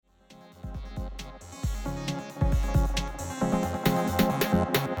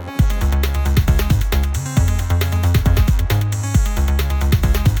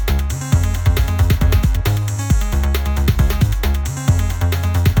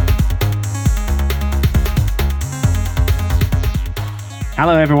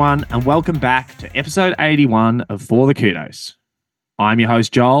Hello, everyone, and welcome back to episode 81 of For the Kudos. I'm your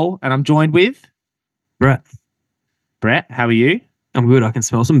host, Joel, and I'm joined with... Brett. Brett, how are you? I'm good. I can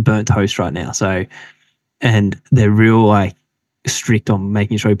smell some burnt toast right now. And they're real strict on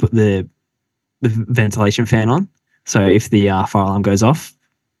making sure you put the ventilation fan on. So if the fire alarm goes off,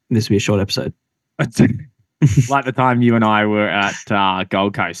 this will be a short episode. Like the time you and I were at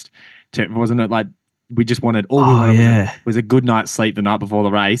Gold Coast, wasn't it? Like we just wanted was a good night's sleep the night before the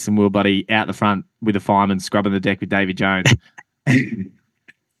race, and we were out the front with the fireman scrubbing the deck with Davy Jones. It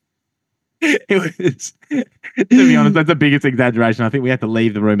was, to be honest, that's the biggest exaggeration. I think we had to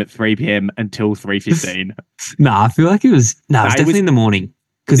leave the room at 3 p.m. until 3:15. I feel like it was it was definitely in the morning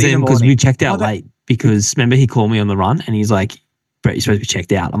because we checked out late. Because remember, he called me on the run and he's like, "Brett, you're supposed to be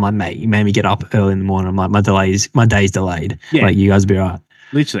checked out." I'm like, "Mate, you made me get up early in the morning." I'm like, my day's delayed. Yeah. Like, you guys will be all right."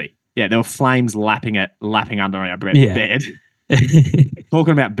 Literally. Yeah, there were flames lapping under our bed.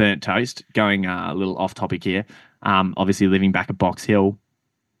 Talking about burnt toast, going a little off topic here. Obviously living back at Box Hill.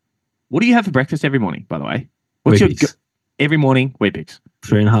 What do you have for breakfast every morning, by the way? Every morning, Weet-Bix.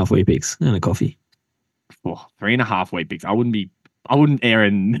 3.5 Weet-Bix and a coffee. 3.5 Weet-Bix. I wouldn't air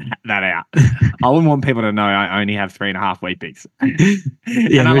that out. I wouldn't want people to know I only have 3.5 Weet-Bix.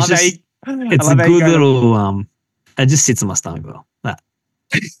 Yeah, it's a good little. It just sits on my stomach well.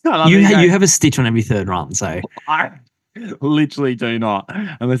 You have a stitch on every third run, so I literally do not,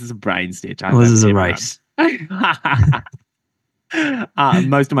 unless it's a brain stitch. Unless it's a race.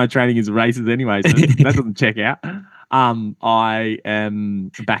 Most of my training is races anyway, so that doesn't check out. I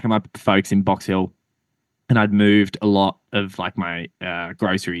am back at my folks in Box Hill, and I'd moved a lot of my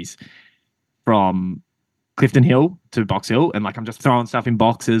groceries from Clifton Hill to Box Hill, and I'm just throwing stuff in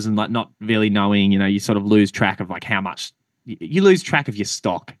boxes and not really knowing. You sort of lose track of how much you lose track of your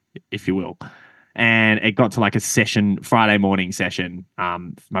stock, if you will. And it got to a session, Friday morning session,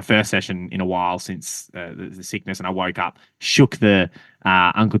 my first session in a while since the sickness, and I woke up, shook the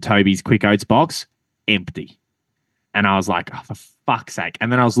Uncle Toby's Quick Oats box, empty. And I was like, oh, for fuck's sake.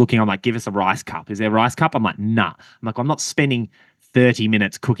 And then I was looking, I'm like, give us a rice cup. Is there a rice cup? I'm like, nah. I'm like, I'm not spending 30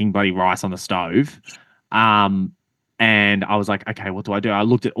 minutes cooking bloody rice on the stove. And I was like, okay, what do I do? I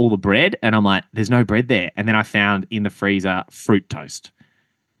looked at all the bread, and I'm like, there's no bread there. And then I found in the freezer fruit toast,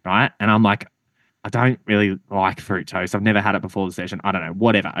 right? And I'm like, I don't really like fruit toast. I've never had it before the session. I don't know.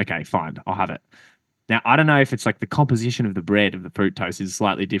 Whatever. Okay, fine. I'll have it. Now, I don't know if it's the composition of the bread of the fruit toast is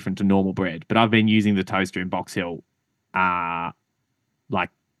slightly different to normal bread, but I've been using the toaster in Box Hill quite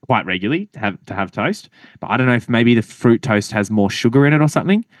regularly to have toast. But I don't know if maybe the fruit toast has more sugar in it or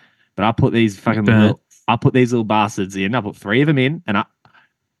something. But I put these little bastards in. I put 3 of them in, and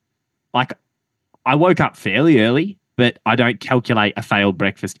I woke up fairly early, but I don't calculate a failed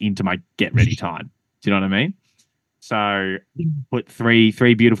breakfast into my get ready time. Do you know what I mean? So put three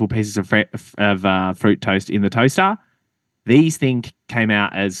beautiful pieces of fruit toast in the toaster. These things came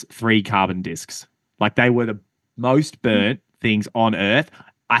out as 3 carbon discs. They were the most burnt things on earth.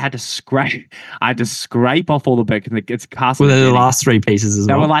 I had to scrape off all the burnt because it's cast. Well, they're the last 3 pieces as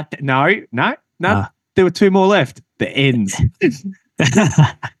well. They were no. There were 2 more left. The ends.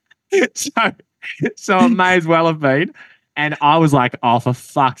 So it may as well have been. And I was like, oh, for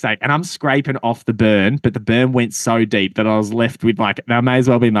fuck's sake. And I'm scraping off the burn, but the burn went so deep that I was left with they may as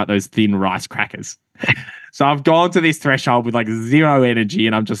well be those thin rice crackers. So I've gone to this threshold with 0 energy,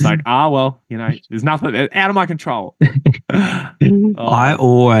 and I'm just like, there's nothing out of my control. I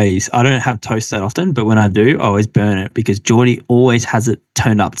don't have toast that often, but when I do, I always burn it because Geordie always has it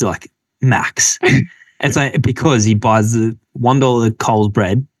turned up to max. It's because he buys the $1 Coles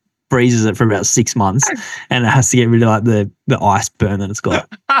bread, freezes it for about 6 months, and it has to get rid of the ice burn that it's got.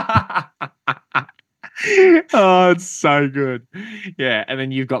 Oh, it's so good. Yeah, and then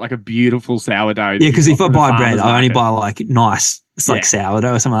you've got a beautiful sourdough. Yeah, because if I buy bread, I only buy nice,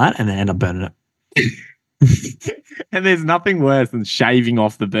 sourdough or something like that, and then end up burning it. And there's nothing worse than shaving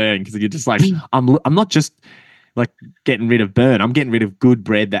off the burn because you're just I'm not just getting rid of burn. I'm getting rid of good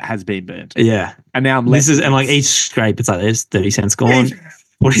bread that has been burnt. Yeah, and now each scrape, it's there's 30 cents gone,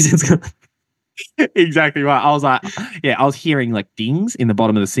 40 cents gone. Exactly right. I was I was hearing dings in the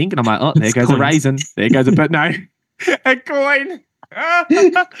bottom of the sink, and I'm like, oh, there goes a raisin. There goes a coin. There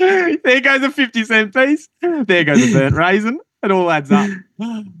goes a 50-cent piece. There goes a burnt raisin. It all adds up.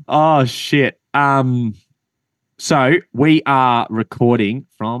 Oh shit. So we are recording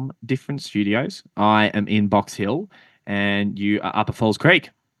from different studios. I am in Box Hill, and you are up at Falls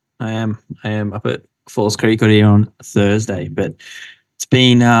Creek. I am up at Falls Creek. Got here on Thursday, but it's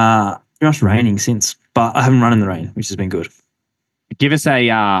been pretty much raining since. But I haven't run in the rain, which has been good. Give us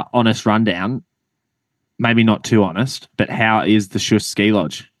a honest rundown. maybe not too honest, but how is the Schuss Ski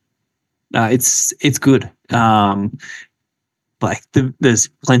Lodge? It's good. There's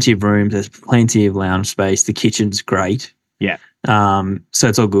plenty of rooms, there's plenty of lounge space. The kitchen's great. Yeah. So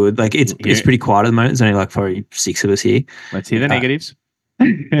it's all good. Like it's pretty quiet at the moment. There's only like probably 6 of us here. Let's hear the negatives.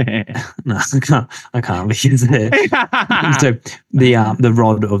 No, I can't because so the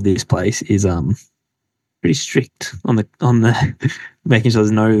rod of this place is pretty strict on the making sure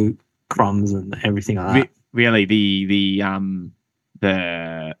there's no crumbs and everything like that. Really, the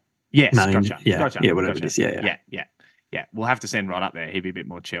yes, gotcha. Whatever it is, yeah. We'll have to send Rod up there. He'd be a bit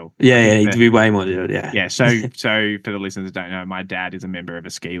more chill. He'd be way more chill. Yeah. So for the listeners that don't know, my dad is a member of a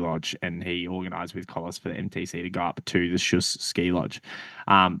ski lodge, and he organised with Collis for the MTC to go up to the Schuss Ski Lodge.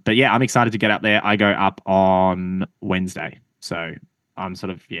 But yeah, I'm excited to get up there. I go up on Wednesday, so I'm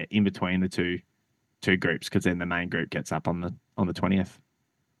sort of in between the two groups, because then the main group gets up on the 20th.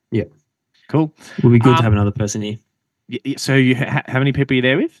 Yeah. Cool. It would be good to have another person here. So you how many people are you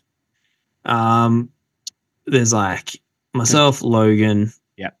there with? There's like myself, Logan,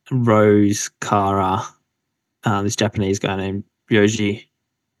 Rose, Kara, this Japanese guy named Ryoji,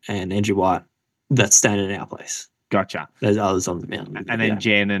 and Andrew White. That's staying in our place. Gotcha. There's others on the mountain. And then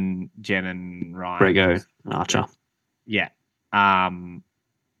Jen and Ryan. Grego and Archer. Yeah. Has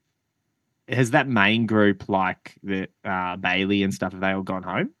that main group, like the Bailey and stuff, have they all gone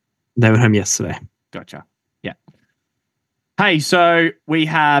home? They went home yesterday. Gotcha. Yeah. Hey, so we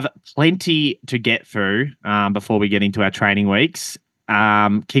have plenty to get through before we get into our training weeks.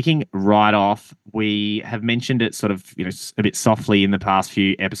 Kicking right off, we have mentioned it sort of, a bit softly in the past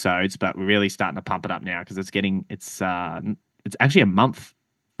few episodes, but we're really starting to pump it up now because it's actually a month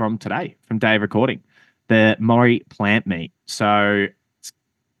from today, from day of recording, the Maury Plant Meet. So it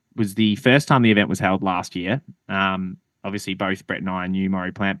was the first time the event was held last year. Obviously, both Brett and I knew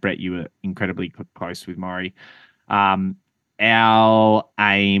Maury Plant. Brett, you were incredibly close with Maury. Our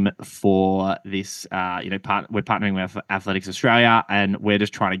aim for this, we're partnering with Athletics Australia, and we're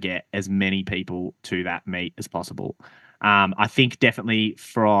just trying to get as many people to that meet as possible. I think definitely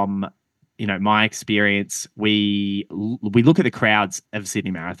from, my experience, we look at the crowds of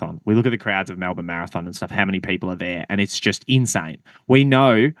Sydney Marathon. We look at the crowds of Melbourne Marathon and stuff, how many people are there, and it's just insane. We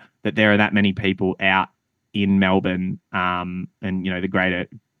know that there are that many people out in Melbourne, and the greater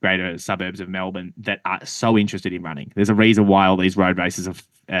suburbs of Melbourne that are so interested in running. There's a reason why all these road races are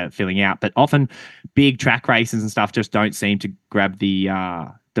filling out, but often big track races and stuff just don't seem to grab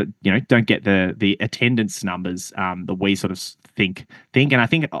don't get the attendance numbers that we sort of think, and I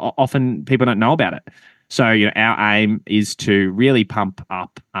think often people don't know about it. So, our aim is to really pump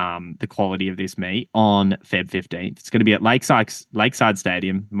up the quality of this meet on Feb 15th. It's going to be at Lakeside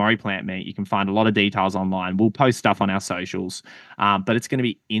Stadium, Maury Plant Meet. You can find a lot of details online. We'll post stuff on our socials, but it's going to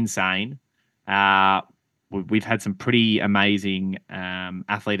be insane. We've had some pretty amazing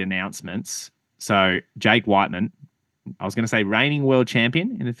athlete announcements. So, Jake Whiteman, I was going to say reigning world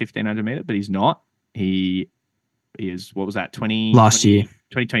champion in the 1500 meter, but he's not. He is, what was that, last year?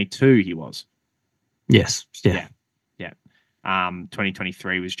 2022 he was. Yes. Yeah.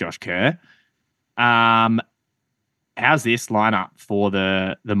 2023 was Josh Kerr. How's this lineup for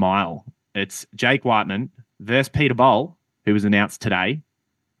the mile? It's Jake Whiteman versus Peter Boll, who was announced today,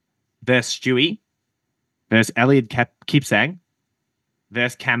 versus Stewie, versus Elliot Kipsang,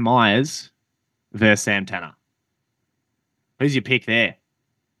 versus Cam Myers, versus Sam Tanner. Who's your pick there?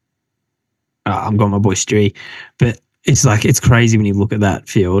 I'm going my boy Stewie, but it's crazy when you look at that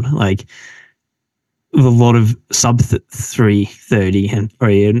field, like, with a lot of sub 330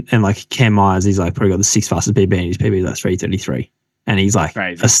 and like Cam Myers, he's like probably got the 6th fastest PB, and his PB is like 333, and he's like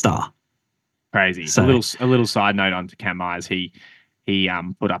a star. Crazy. So, a little side note on to Cam Myers. He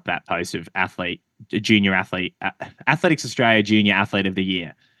put up that post of junior athlete, Athletics Australia Junior Athlete of the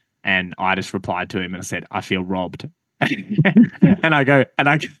Year, and I just replied to him and I said, I feel robbed, and I go,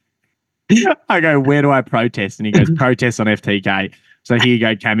 where do I protest? And he goes, protest on FTK. So here you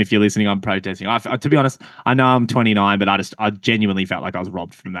go, Cam, if you're listening, I'm protesting. To be honest, I know I'm 29, but I genuinely felt like I was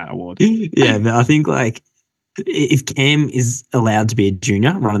robbed from that award. Yeah, but I think like if Cam is allowed to be a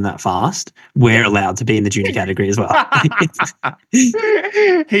junior running that fast, we're allowed to be in the junior category as well. He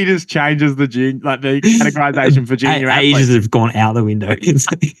just changes the categorization for junior athletes. Ages have gone out the window.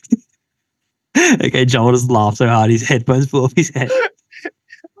 Okay, Joel just laughed so hard his headphones flew off his head.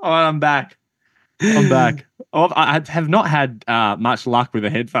 Oh, I'm back. I have not had much luck with the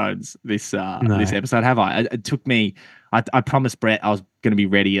headphones this episode, have I? It took me. I promised Brett I was going to be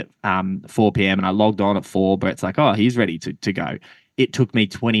ready at 4 p.m. and I logged on at 4. Brett's like, oh, he's ready to go. It took me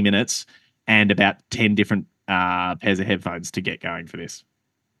 20 minutes and about 10 different pairs of headphones to get going for this.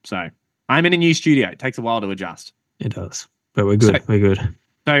 So I'm in a new studio. It takes a while to adjust. It does, but we're good. We're good.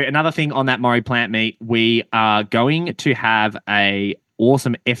 So another thing on that Murray plant meet, we are going to have a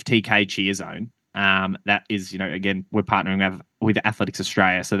awesome FTK cheer zone. That is, again, we're partnering with Athletics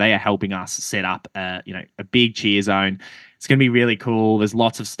Australia, so they are helping us set up, a big cheer zone. It's going to be really cool. There's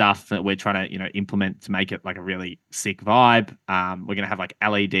lots of stuff that we're trying to, implement to make it like a really sick vibe. We're going to have like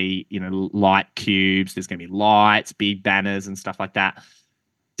LED, light cubes. There's going to be lights, big banners, and stuff like that.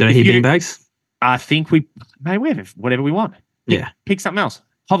 Did I hear beanbags? I think we have whatever we want. Pick something else.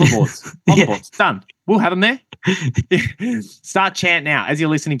 Hoverboards. Done. We'll have them there. Start chanting out. As you're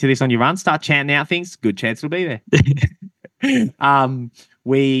listening to this on your run, start chanting out things. Good chance it'll be there. It's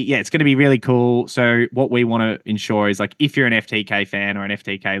going to be really cool. So what we want to ensure is, like, if you're an FTK fan or an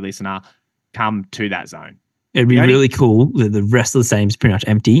FTK listener, come to that zone. It'd be really cool that the rest of the stadium is pretty much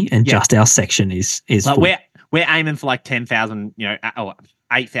empty and just our section is like full. We're aiming for like 10,000,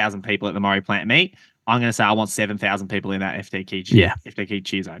 8,000 people at the Murray plant meet. I'm going to say I want 7,000 people in that FTK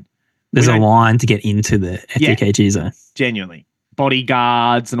cheer zone. There's a line to get into the FTK cheer zone. Genuinely.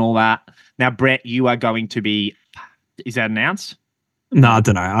 Bodyguards and all that. Now, Brett, you are going to be, is that announced? No, I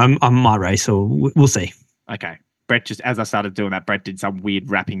don't know. I might race, or we'll see. Okay. Brett, just as I started doing that, Brett did some weird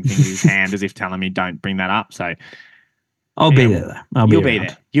rapping thing with his hand as if telling me don't bring that up. So I'll be there, though. You'll be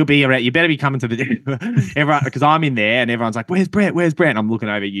there. You'll be around. You better be coming to the everyone, because I'm in there and everyone's like, "Where's Brett? Where's Brett?" And I'm looking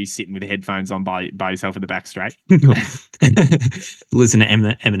over at you sitting with the headphones on by yourself in the back straight. Listen to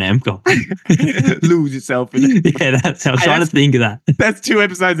Eminem. Go on. Lose yourself. I was trying to think of that. That's 2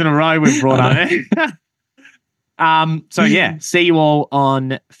 episodes in a row we've brought up. So see you all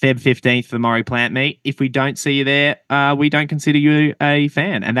on Feb 15th for the Murray plant meet. If we don't see you there, we don't consider you a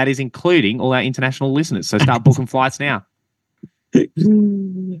fan, and that is including all our international listeners. So start booking flights now.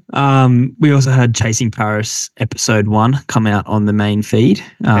 We also had Chasing Paris episode 1 come out on the main feed.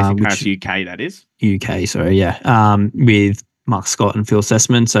 Chasing Paris UK, that is. UK, sorry, yeah. With Mark Scott and Phil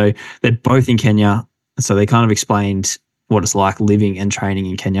Sessman. So they're both in Kenya. So they kind of explained what it's like living and training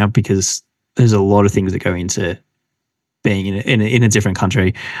in Kenya, because there's a lot of things that go into being in a different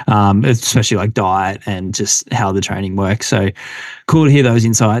country, especially like diet and just how the training works. So cool to hear those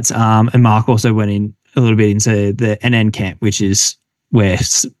insights. And Mark also went in a little bit into the NN camp, which is where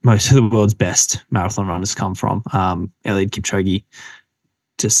most of the world's best marathon runners come from. Eliud Kipchoge,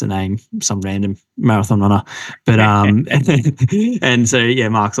 just to name some random marathon runner. But and so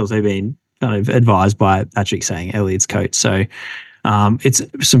Mark's also been kind of advised by Patrick Sang, Eliud's coach. So it's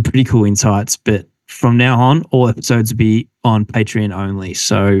some pretty cool insights. But from now on, all episodes will be on Patreon only.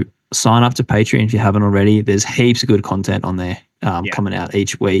 So sign up to Patreon if you haven't already. There's heaps of good content on there coming out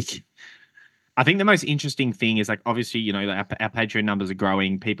each week. I think the most interesting thing is, like, obviously, our Patreon numbers are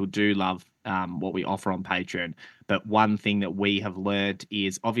growing. People do love what we offer on Patreon. But one thing that we have learned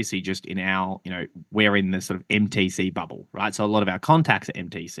is, obviously, just in our, we're in the sort of MTC bubble, right? So a lot of our contacts are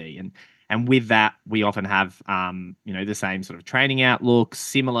MTC. And with that, we often have, the same sort of training outlook,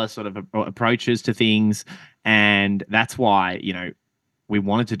 similar sort of approaches to things. And that's why, we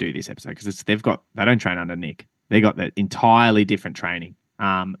wanted to do this episode, because they don't train under Nick. They got the entirely different training.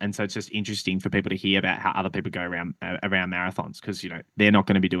 And so it's just interesting for people to hear about how other people go around marathons, because, they're not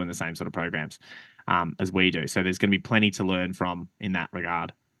going to be doing the same sort of programs as we do. So there's going to be plenty to learn from in that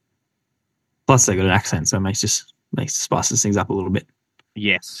regard. Plus, they got an accent, so it spices things up a little bit.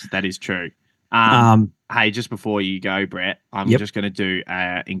 Yes, that is true. Hey, just before you go, Brett, I'm just going to do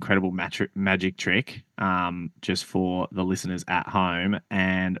an incredible magic trick just for the listeners at home.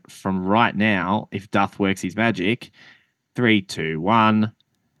 And from right now, if Duff works his magic, 3, 2, 1.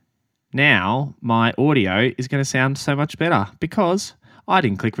 Now my audio is going to sound so much better because I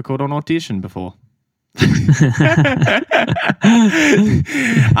didn't click record on Audition before.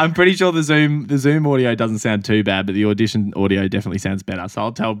 I'm pretty sure the Zoom audio doesn't sound too bad, but the Audition audio definitely sounds better. So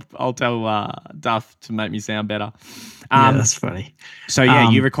I'll tell Duff to make me sound better. That's funny. So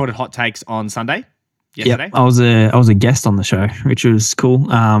you recorded Hot Takes on Sunday. Yesterday. Yep, I was a guest on the show, which was cool.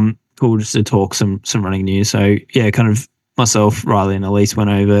 Cool just to talk some running news. So kind of myself, Riley, and Elise went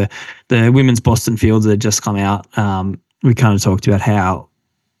over the women's Boston Fields that had just come out. We kind of talked about how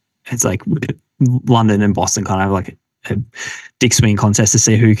it's like London and Boston kind of have like a dick swing contest to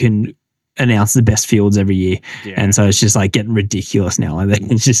see who can announce the best fields every year. Yeah. And so it's just like getting ridiculous now. Like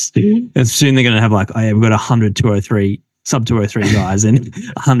it's just soon they're going to have like, we've got 100 203 sub 203 guys and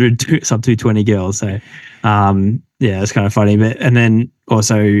 100 sub 220 girls. So it's kind of funny. But and then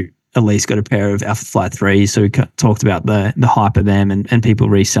also Elise got a pair of Alpha Flight 3s, so we talked about the hype of them and people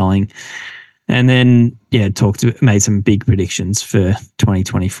reselling. And then made some big predictions for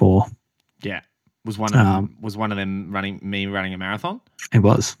 2024. Yeah. Was one of them running a marathon? It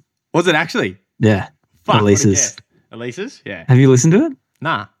was. Was it actually? Yeah. Fuck, Elise's. Elise's? Yeah. Have you listened to it?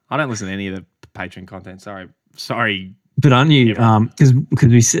 Nah, I don't listen to any of the Patreon content. Sorry. But aren't you, because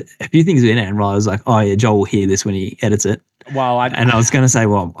we said a few things in it and Riley was like, oh yeah, Joel will hear this when he edits it. Well, I was going to say,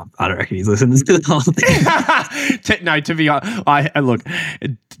 well, I don't reckon he's listening to the whole thing. No, to be honest, look,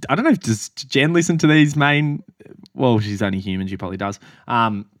 I don't know, does Jen listen to these main? Well, she's only human. She probably does.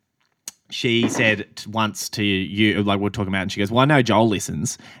 She said once to you, like we're talking about, and she goes, well, I know Joel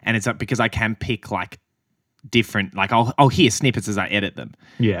listens, and it's because I can pick like different, like I'll hear snippets as I edit them.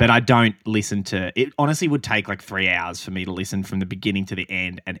 Yeah. But I don't listen to it. Honestly would take like 3 hours for me to listen from the beginning to the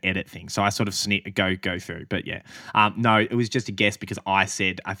end and edit things. So I sort of go through. But yeah. No, it was just a guess because I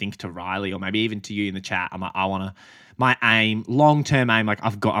said, I think to Riley or maybe even to you in the chat, I'm like, I want to, my aim, long-term aim, like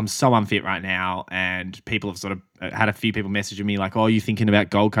I'm so unfit right now, and people have sort of had a few people messaging me like, oh, you thinking about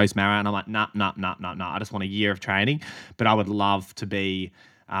Gold Coast Marathon? I'm like, nah. I just want a year of training, but I would love to be,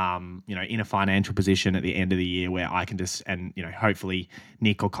 in a financial position at the end of the year where I can just, and, hopefully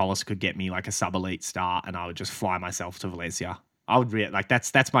Nick or Collis could get me like a sub-elite start and I would just fly myself to Valencia. I would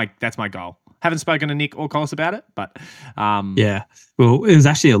that's my goal. Haven't spoken to Nick or Collis about it, but yeah. Well, it was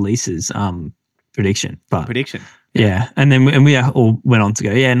actually Elise's prediction. Yeah. And then we all went on to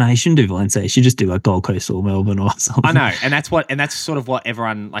go, yeah, no, he shouldn't do Valencia. He should just do like Gold Coast or Melbourne or something. I know. And that's sort of what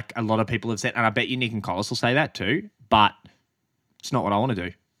everyone, like a lot of people have said. And I bet you Nick and Collis will say that too, but it's not what I want to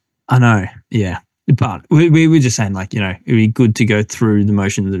do. I know. Yeah. But we were just saying, like, it'd be good to go through the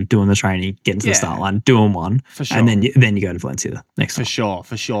motions of doing the training, getting to the start line, doing one, for sure, and then you go to Valencia next time.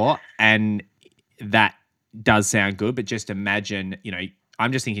 For sure. And that does sound good, but just imagine,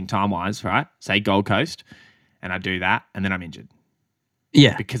 I'm just thinking time-wise, right? Say Gold Coast, and I do that, and then I'm injured.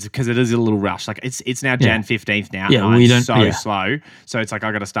 Yeah. Because it is a little rush. Like, it's now Jan 15th now, and I'm so slow. So it's like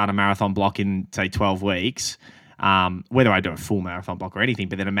I got to start a marathon block in, say, 12 weeks. Whether I do a full marathon block or anything,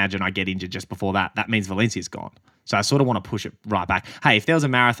 but then imagine I get injured just before that means Valencia's gone. So I sort of want to push it right back. Hey, if there was a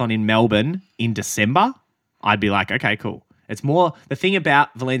marathon in Melbourne in December, I'd be like, okay, cool. It's more, the thing about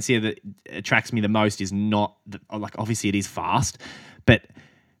Valencia that attracts me the most is not, like, obviously it is fast, but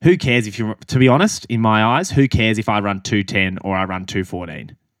who cares to be honest, in my eyes, who cares if I run 2:10 or I run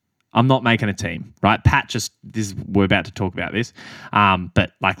 2:14? I'm not making a team, right? We're about to talk about this,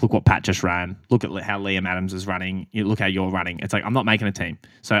 but like, look what Pat just ran. Look at how Liam Adams is running. Look how you're running. It's like, I'm not making a team.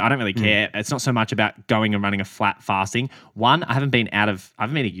 So I don't really care. It's not so much about going and running a flat fasting. One, I haven't been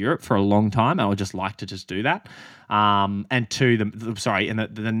to Europe for a long time. I would just like to just do that. And two,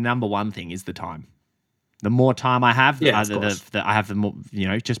 the number one thing is the time. The more time I have, I have the more,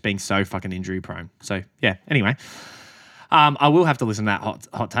 just being so fucking injury prone. So yeah, anyway. I will have to listen to that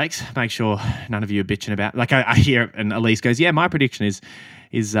hot takes. Make sure none of you are bitching about. Like I hear, and Elise goes, "Yeah, my prediction is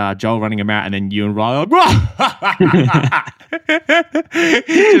Joel running a marathon," and then you and Riley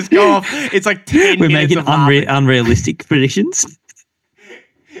just go off. It's like 10 We're minutes making unrealistic predictions.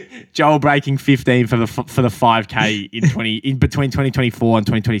 Joel breaking 15 for the 5K in between 2024 and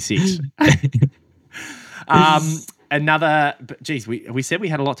 2026. We said we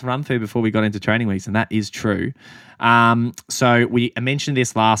had a lot to run through before we got into training weeks, and that is true. So we mentioned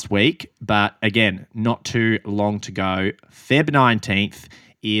this last week, but again, not too long to go. Feb 19th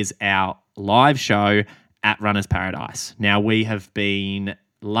is our live show at Runners Paradise. Now, we have been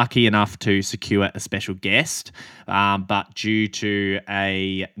lucky enough to secure a special guest, but due to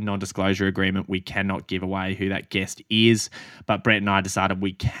a non-disclosure agreement, we cannot give away who that guest is. But Brett and I decided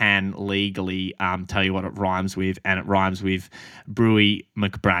we can legally tell you what it rhymes with, and it rhymes with Brewy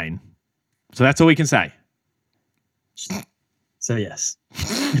McBrain. So that's all we can say. So yes.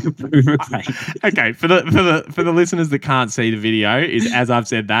 Okay, for the listeners that can't see the video, is as I've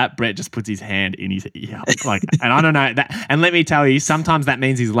said that, Brett just puts his hand in his ear, like, and I don't know that. And let me tell you, sometimes that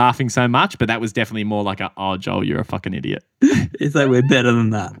means he's laughing so much, but that was definitely more like "Oh, Joel, you're a fucking idiot." It's like we're better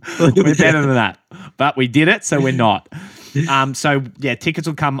than that. We're better than that, but we did it, so we're not. So yeah, tickets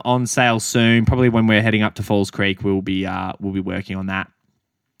will come on sale soon. Probably when we're heading up to Falls Creek, we'll be working on that.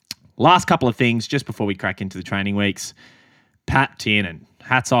 Last couple of things just before we crack into the training weeks. Pat Tiernan,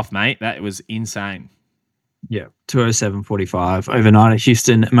 hats off, mate. That was insane. Yeah, 2:07:45 overnight at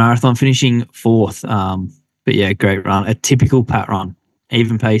Houston Marathon, finishing fourth. But yeah, great run. A typical Pat run.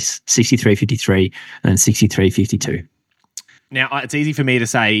 Even pace, 63:53 and then 63:52. Now, it's easy for me to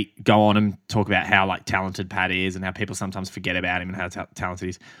say, go on and talk about how like talented Pat is and how people sometimes forget about him and how talented he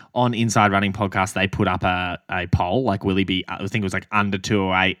is. On Inside Running Podcast, they put up a poll, like, will he be, I think it was like under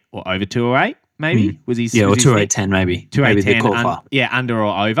 208 or over 208, maybe? Was he? Yeah, or 208.10 maybe. 208.10, under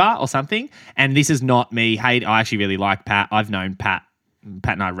or over or something. And this is not me. Hey, I actually really like Pat. I've known Pat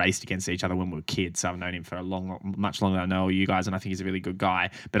Pat and I raced against each other when we were kids, so I've known him for much longer than I know you guys, and I think he's a really good guy.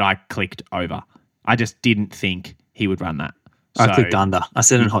 But I clicked over. I just didn't think he would run that. So, I clicked under. I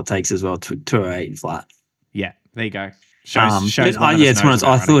said in hot takes as well, 208 flat. Yeah, there you go.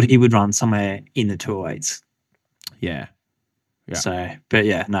 I thought he would run somewhere in the 208s. Yeah. Yeah. So, but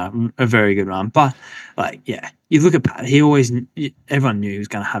yeah, no, a very good run. But like, yeah, you look at Pat. Everyone knew he was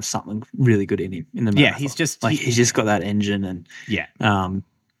going to have something really good in him in the marathon. Yeah, he's just got that engine, and yeah,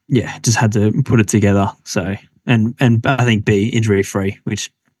 just had to put it together. So, and I think injury free,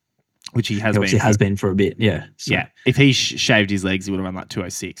 which he has been for a bit. Yeah, so. Yeah. If he shaved his legs, he would have run like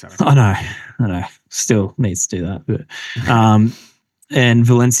 206. I know. Still needs to do that, but and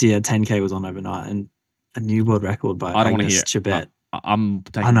Valencia 10K was on overnight, and a new world record by Agnes Chibet. I'm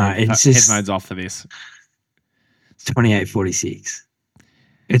taking headphones off for this. 28:46.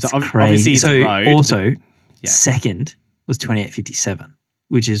 It's so crazy. It's road, also, second was 28:57,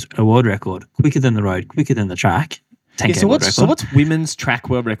 which is a world record, quicker than the road, quicker than the track. 10K so what's women's track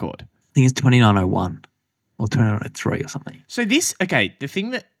world record? I think it's 29:01 or 29:03 or something. So the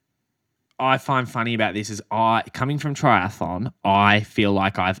thing that I find funny about this is coming from triathlon, I feel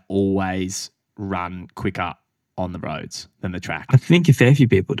like I've always run quicker on the roads than the track. I think a fair few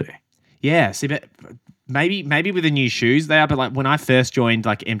people do. Yeah, see, but maybe with the new shoes they are. But like when I first joined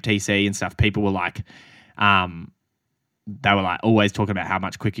like MTC and stuff, people were like, they were like always talking about how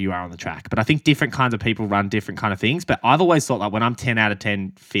much quicker you are on the track. But I think different kinds of people run different kind of things. But I've always thought like when I'm 10 out of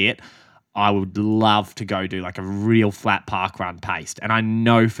 10 fit, I would love to go do like a real flat park run paced. And I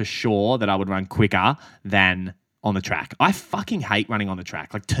know for sure that I would run quicker than on the track. I fucking hate running on the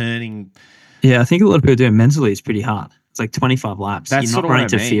track, like turning. Yeah, I think a lot of people do it mentally. It's pretty hard. It's like 25 laps. You're not running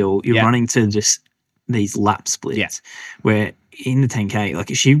to feel. You're running to just these lap splits. Yeah. Where in the 10K,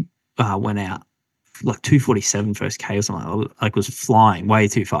 like she went out like 2:47 first K or something, like was flying way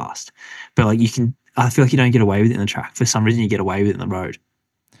too fast. But like I feel like you don't get away with it in the track. For some reason, you get away with it in the road.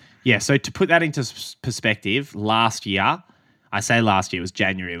 Yeah. So to put that into perspective, last year, I say last year, it was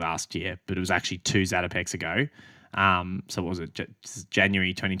January last year, but it was actually 2 Zatapex ago. So what was it?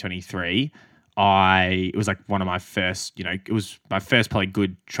 January 2023. It was like one of my first, it was my first probably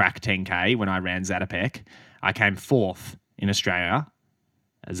good track 10K when I ran Zatopek. I came 4th in Australia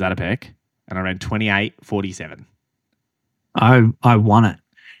at Zatopek and I ran 28:47. I won it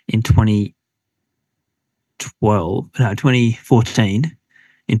in 2014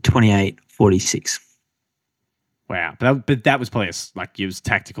 in 28:46. Wow. But that was probably it was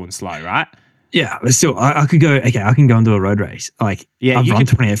tactical and slow, right? Yeah, but still, I could go. Okay, I can go and do a road race. Like, yeah, I've run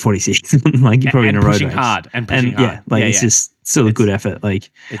 28:46. Like, you're probably in a road race. And pushing hard. Yeah, like it's just still a good effort. Like,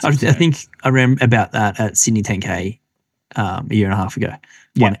 I think I ran about that at Sydney 10K a year and a half ago,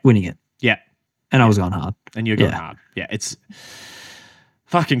 winning it. Yeah, and I was going hard. And you're going hard. Yeah, it's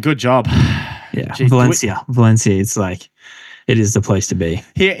fucking good job. Yeah, Jeez, Valencia. It's like. It is the place to be.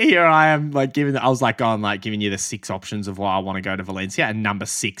 Here I am, like giving you the 6 options of why I want to go to Valencia, and number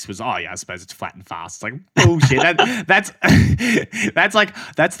 6 was, I suppose it's flat and fast. It's like bullshit. That's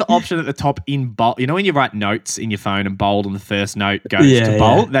the option at the top in bold. You know when you write notes in your phone and bold on the first note goes to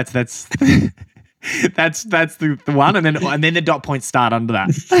bold. Yeah. That's the one, and then the dot points start under that.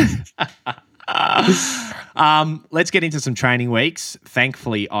 Let's get into some training weeks.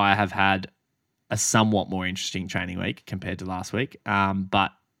 Thankfully, I have had a somewhat more interesting training week compared to last week.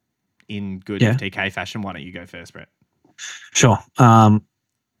 But in good FTK fashion, why don't you go first, Brett? Sure.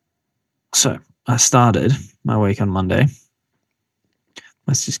 So I started my week on Monday.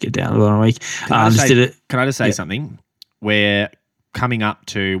 Let's just get down a little week. Can I just say something? We're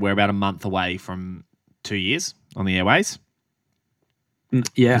about a month away from 2 years on the airways.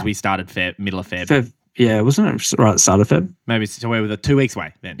 Yeah. Because we started middle of Feb. Yeah, wasn't it right at the start of Feb? Maybe so we're 2 weeks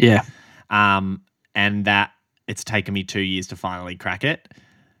away then. Yeah. And that it's taken me 2 years to finally crack it.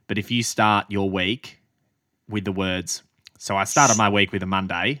 But if you start your week with the words, so I started my week with a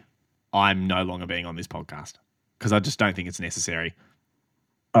Monday, I'm no longer being on this podcast because I just don't think it's necessary.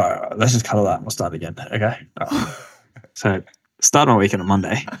 All right, let's just cut all that and we'll start again. Okay. Right. So start my week on a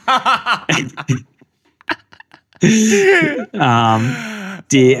Monday.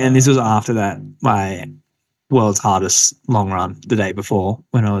 And this was after that, my world's hardest long run the day before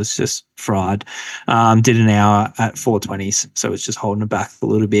when I was just fried. Did an hour at 4:20s, so it's just holding it back a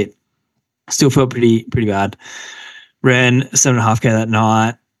little bit. Still felt pretty bad. Ran 7.5K that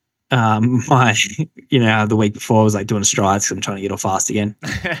night. The week before I was like doing strides because I'm trying to get off fast again.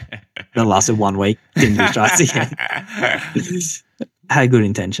 That lasted 1 week. Didn't do strides again. Had good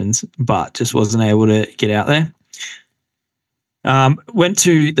intentions, but just wasn't able to get out there. Went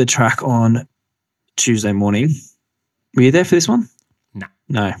to the track on Tuesday morning. Were you there for this one?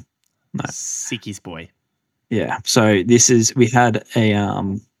 No. Sickies boy. Yeah. So we had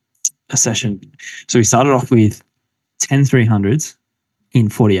a session. So we started off with 10 300s in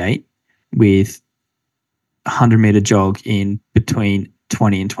 48 with 100-meter jog in between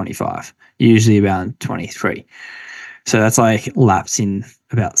 20 and 25, usually about 23. So that's like laps in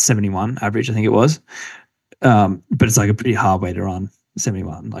about 71 average, I think it was. But it's like a pretty hard way to run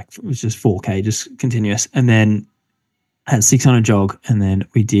 71. Like it was just 4K, just continuous. And then had 600 jog, and then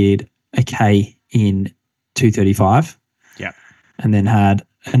we did a K in 235. Yeah. And then had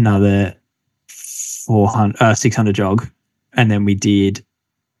another 600 jog, and then we did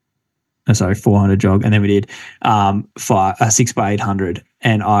 400 jog, and then we did 6 by 800,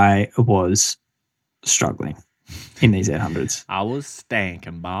 and I was struggling in these 800s. I was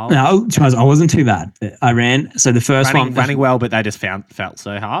stanking, ball. No, I wasn't too bad. I ran, so the first running well, but they just felt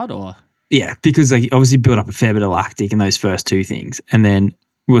so hard, or? Yeah, because like obviously built up a fair bit of lactic in those first two things, and then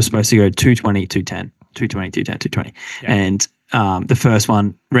we were supposed to go 220, 210, 220, 210, 220. Yeah. And the first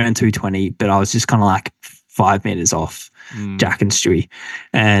one ran 220, but I was just kind of like 5 meters off Jack and Stewie,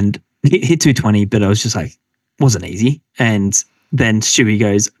 and hit 220, but I was just like, wasn't easy. And then Stewie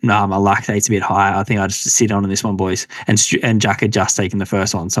goes, "No, my lactate's a bit higher. I think I'll just sit on this one, boys." And Jack had just taken the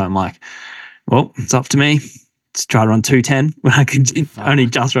first one, so I'm like, well, it's up to me. Let's try to run 210 when I could only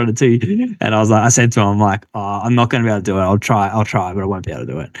just run a 2. And I said to him, I'm like, I'm not going to be able to do it. I'll try, but I won't be able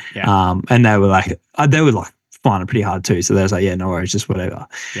to do it. Yeah. And they were like finding it pretty hard too. So they was like, yeah, no worries, just whatever.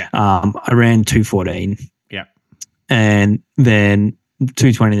 Yeah. I ran 214. Yeah. And then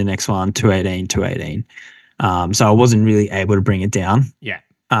 220 the next one, 218, 218. So I wasn't really able to bring it down. Yeah.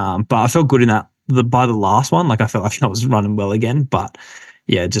 But I felt good in that. By the last one, like I felt like I was running well again. But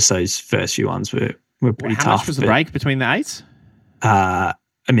yeah, just those first few ones were pretty tough. How much was the break between the 8s? A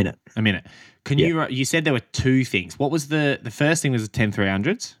minute. A minute. You said there were 2 things. What was the first thing was the 10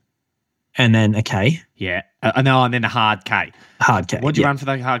 300s? And then a K. Yeah. No, and then a hard K. Hard K. What did you run for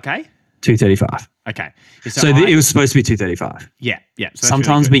the hard K? 235. Okay. So it was supposed to be 235. Yeah. Yeah. So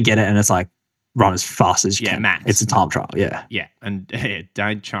sometimes we get it and it's like run as fast as you can. Max. It's a time trial. Yeah. Yeah. And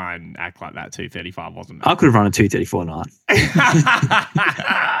don't try and act like that 235 wasn't. I could have run a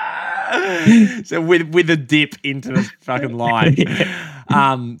 234.9. So with a dip into the fucking line.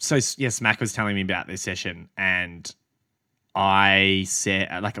 So Smack was telling me about this session, and I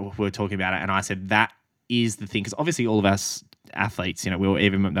said, like, we were talking about it, and I said that is the thing, because obviously all of us athletes, we were,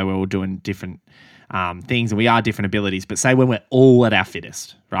 even though we're all doing different things and we are different abilities, but say when we're all at our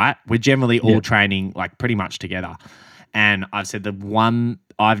fittest, right? We're generally all training like pretty much together. And I've said the one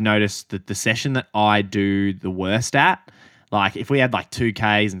I've noticed that the session that I do the worst at, like if we had like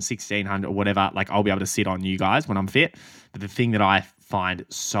 2Ks and 1600 or whatever, like I'll be able to sit on you guys when I'm fit. But the thing that I find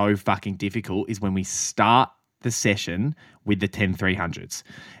so fucking difficult is when we start the session with the 10 300s.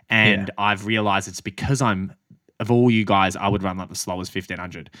 And I've realized it's because of all you guys, I would run like the slowest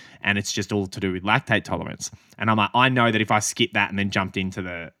 1500, and it's just all to do with lactate tolerance. And I'm like, I know that if I skip that and then jumped into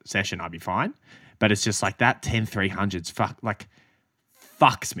the session, I'd be fine. But it's just like that 10 300s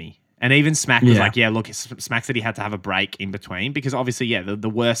fucks me. And even Smack was like, yeah, look, Smack said he had to have a break in between because obviously, the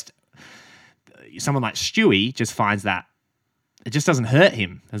worst, someone like Stewie just finds that it just doesn't hurt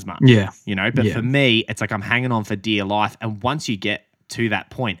him as much. Yeah. But for me, it's like I'm hanging on for dear life. And once you get to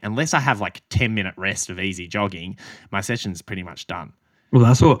that point, unless I have like 10-minute rest of easy jogging, my session's pretty much done. Well,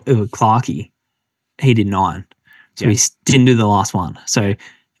 that's what Clarkey, he did 9. So he didn't do the last one. So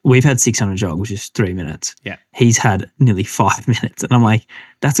we've had 600 jog, which is 3 minutes. Yeah. He's had nearly 5 minutes. And I'm like,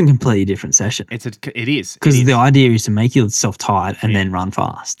 that's a completely different session. It is. Because the idea is to make yourself tired and then run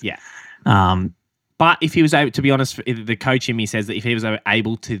fast. Yeah. But if he was able, to be honest, the coach in me says that if he was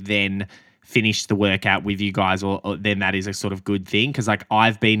able to then finish the workout with you guys, or then that is a sort of good thing. Because like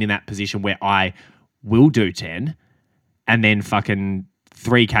I've been in that position where I will do 10 and then fucking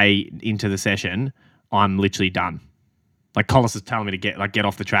 3K into the session, I'm literally done. Like Collis is telling me to get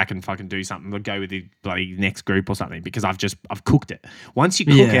off the track and fucking do something, or go with the bloody next group or something, because I've cooked it. Once you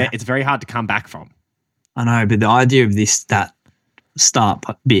cook it, it's very hard to come back from. I know, but the idea of that start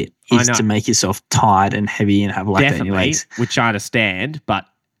bit is to make yourself tired and heavy and have lactate in your legs. Which I understand, but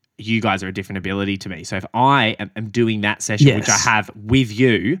you guys are a different ability to me. So if I am doing that session, which I have with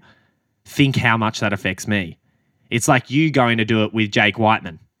you, think how much that affects me. It's like you going to do it with Jake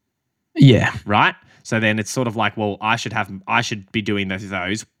Whiteman. Yeah. Right? So then it's sort of like, well, I should be doing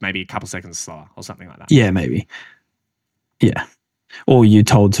those maybe a couple seconds slower or something like that. Yeah, maybe. Yeah. Or we're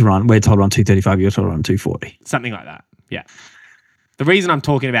told to run 235, you're told to run 240. Something like that. Yeah. The reason I'm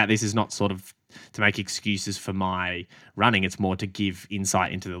talking about this is not sort of to make excuses for my running. It's more to give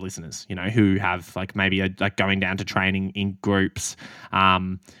insight into the listeners, you know, who have like maybe like going down to training in groups.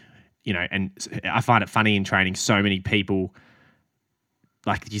 You know, and I find it funny in training, so many people,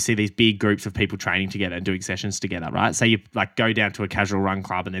 like you see these big groups of people training together and doing sessions together, right? So you like go down to a casual run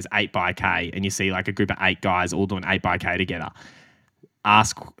club and there's 8 by K and you see like a group of 8 guys all doing 8 by K together.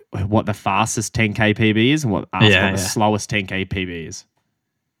 Ask what the fastest 10K PB is and what the slowest 10K PB is.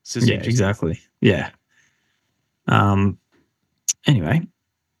 Yeah, exactly. Yeah. Anyway,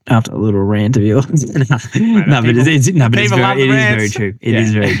 after a little rant of yours. But it is very true. It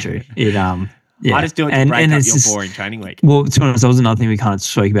is very true. Yeah. I just do it to break up your boring training week. Well, to be honest, that was another thing we kind of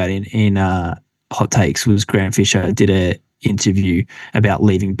spoke about in Hot Takes was Grant Fisher did a interview about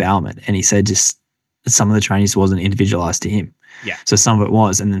leaving Bowerman, and he said just some of the training wasn't individualized to him. Yeah. So some of it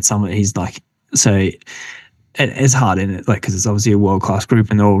was, and then some of it he's like, so it's hard, isn't it? Like, because it's obviously a world-class group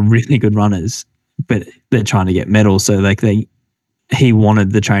and they're all really good runners, but they're trying to get medals. So like he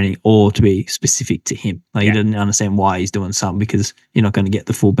wanted the training all to be specific to him. Like he didn't understand why he's doing something because you're not going to get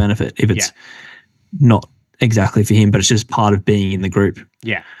the full benefit if it's not exactly for him, but it's just part of being in the group.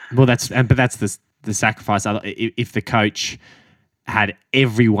 Yeah. Well, that's the sacrifice. If the coach had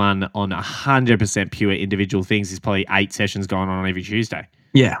everyone on 100% pure individual things, there's probably 8 sessions going on every Tuesday.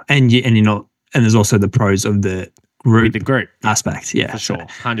 Yeah. And you're not, and there's also the pros of the group. With the group aspect. Yeah. For sure.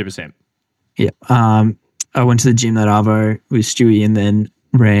 100%. Yeah. I went to the gym that Arvo with Stewie and then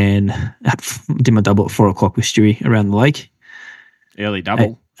did my double at 4 o'clock with Stewie around the lake. Early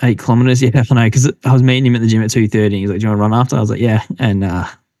double. 8 kilometers. Yeah, I know. Because I was meeting him at the gym at 2:30. He's like, "Do you want to run after?" I was like, "Yeah." And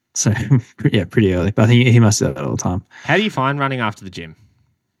so yeah, pretty early. But I think he must do that all the time. How do you find running after the gym?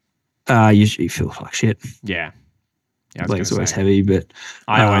 Usually feel like shit. Yeah. Legs always heavy, but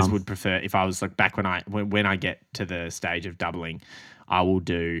I always would prefer if I was like back when I get to the stage of doubling, I will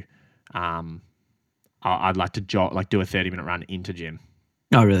do. I'd like to do a 30-minute run into gym.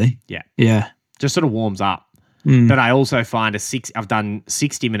 Oh, really? Yeah. Yeah. Just sort of warms up. But I also find I've done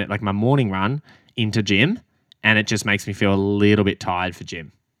 60-minute, like my morning run into gym, and it just makes me feel a little bit tired for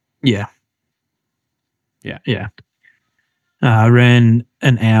gym. Yeah. Yeah. Yeah. I ran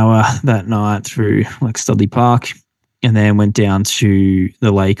an hour that night through like Studley Park and then went down to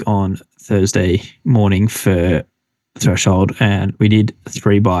the lake on Thursday morning for threshold, and we did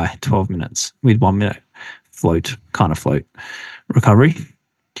 3 by 12 minutes with 1 minute float recovery.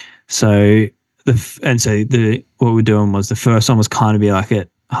 So what we're doing was the first one was kind of be like a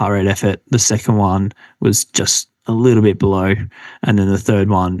heart rate effort. The second one was just a little bit below, and then the third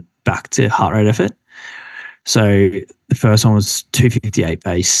one back to heart rate effort. So the first one was 258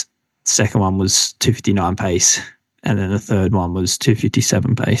 pace, second one was 259 pace, and then the third one was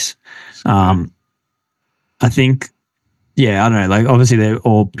 257 pace. I think, yeah, I don't know. Like obviously they're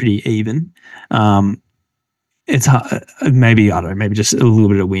all pretty even. It's hard, maybe just a little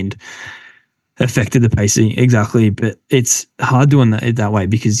bit of wind affected the pacing exactly, but it's hard doing that way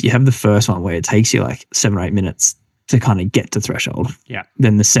because you have the first one where it takes you like 7 or 8 minutes to kind of get to threshold. Yeah.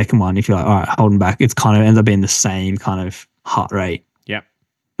 Then the second one, if you're like, all right, holding back, it's kind of ends up being the same kind of heart rate. Yep.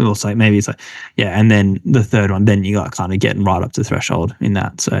 Also, maybe it's like, yeah. And then the third one, then you got kind of getting right up to threshold in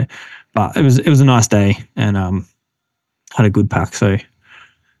that. So, but it was a nice day and had a good pack. So it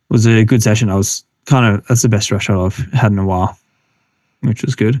was a good session. That's the best threshold I've had in a while, which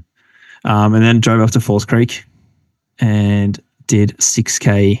was good. And then drove up to Falls Creek and did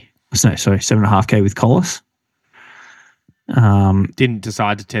 7.5K with Collis. Didn't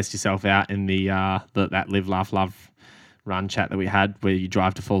decide to test yourself out in that Live, Laugh, Love run chat that we had where you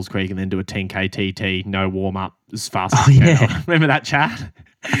drive to Falls Creek and then do a 10K TT, no warm up as fast as you can. Remember that chat?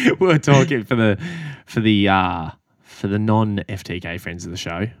 We were talking for the non-FTK friends of the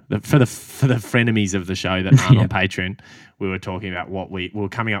show, for the frenemies of the show that aren't on Patreon, we were talking about we were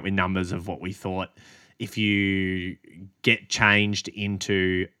coming up with numbers of what we thought if you get changed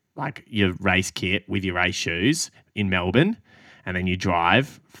into like your race kit with your race shoes in Melbourne and then you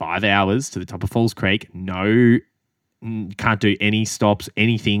drive 5 hours to the top of Falls Creek, can't do any stops,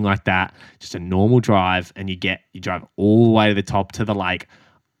 anything like that, just a normal drive, and you drive all the way to the top to the lake,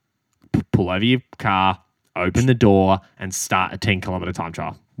 pull over your car, open the door and start a 10-kilometer time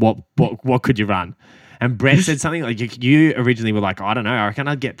trial. What could you run? And Brett said something like, you originally were like, I don't know, I reckon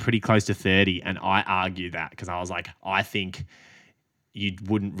I'd get pretty close to 30. And I argued that because I was like, I think you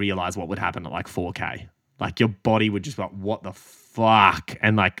wouldn't realize what would happen at like 4K. Like your body would just be like, what the fuck?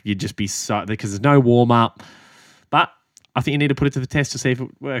 And like you'd just be so, because there's no warm up. But I think you need to put it to the test to see if it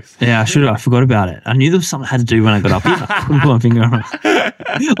works. Yeah, I forgot about it. I knew there was something I had to do when I got up here. I couldn't put my finger on it.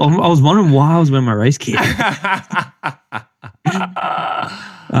 I was wondering why I was wearing my race kit.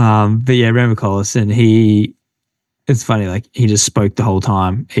 But yeah, Ram McCollis, and it's funny, like he just spoke the whole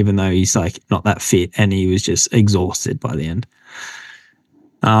time, even though he's like not that fit, and he was just exhausted by the end.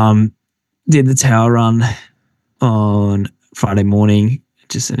 Did the tower run on Friday morning,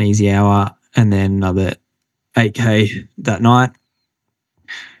 just an easy hour, and then another 8K that night.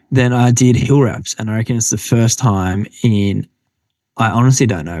 Then I did hill reps, and I reckon it's the first time in, I honestly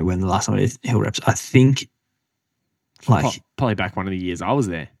don't know when the last time I did hill reps. I think like probably back one of the years I was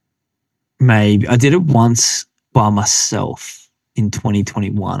there. Maybe I did it once by myself in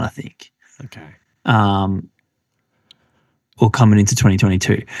 2021, I think. Okay. Or coming into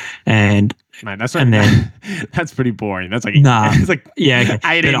 2022, and man, that's and then that's pretty boring. That's like it's like yeah, okay.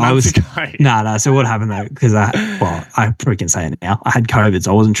 18 months ago. No. So what happened though? Because I probably can say it now. I had COVID,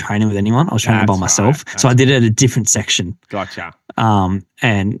 so I wasn't training with anyone. I was training by myself. So I did it at a different section. Gotcha.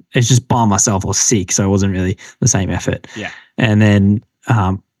 And it's just by myself or sick, so it wasn't really the same effort. Yeah. And then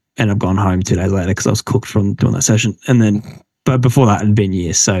and I've gone home 2 days later because I was cooked from doing that session. And then, but before that, it had been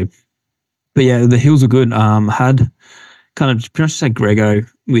years. So, but yeah, the hills were good. Had kind of pretty much just had Grego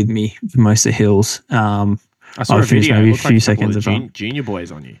with me for most of the hills. I saw a video. Maybe a few seconds of junior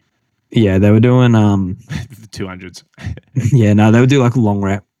boys on you. Yeah, they were doing the 200s. Yeah, no, they would do like a long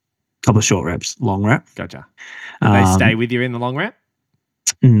rep, couple of short reps, long rep. Gotcha. Did they stay with you in the long rep?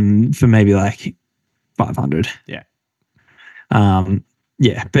 For maybe like 500. Yeah.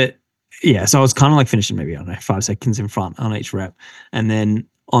 Yeah, but yeah, so I was kind of like finishing maybe, I don't know, 5 seconds in front on each rep. And then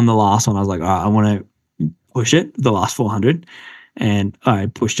on the last one, I was like, all right, I want to push it, the last 400. And I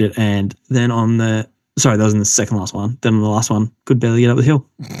pushed it. And then that was in the second last one. Then on the last one, could barely get up the hill.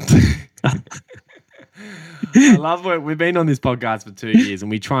 I love what we've been on this podcast for 2 years, and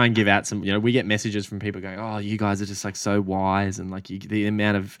we try and give out some, we get messages from people going, oh, you guys are just like so wise, and like the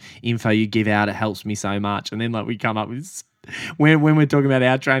amount of info you give out, it helps me so much. And then like we come up with, when we're talking about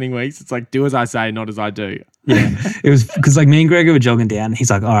our training weeks, it's like, do as I say, not as I do. Yeah, it was because like me and Gregor were jogging down, and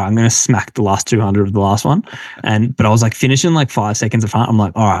he's like, all right, I'm going to smack the last 200 of the last one. But I was like finishing like 5 seconds in front. I'm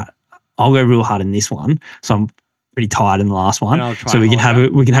like, all right, I'll go real hard in this one. So I'm pretty tired in the last one. So we can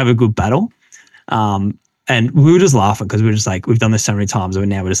have a good battle. And we were just laughing because we were just like, we've done this so many times, and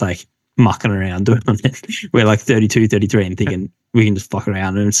now we're just like mucking around doing it. We're like 32, 33 and thinking we can just fuck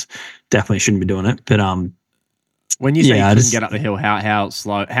around, and it's definitely shouldn't be doing it. But when you say you couldn't get up the hill,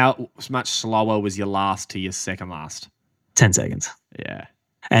 how much slower was your last to your second last? 10 seconds. Yeah.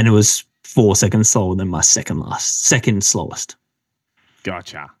 And it was 4 seconds slower than my second slowest.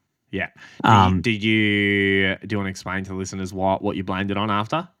 Gotcha. Yeah. Do you want to explain to the listeners what you blamed it on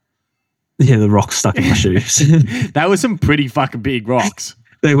after? Yeah, the rocks stuck in my shoes. That was some pretty fucking big rocks.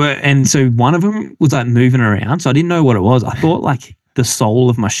 They were, and so one of them was like moving around, so I didn't know what it was. I thought like the sole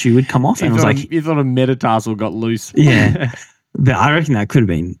of my shoe had come off, and it was like you thought a metatarsal got loose. Yeah, but I reckon that could have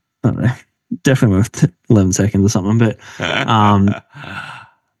been, I don't know, definitely worth 11 seconds or something. But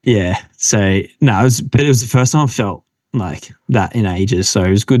yeah. So no, it was the first time I felt like that in ages. So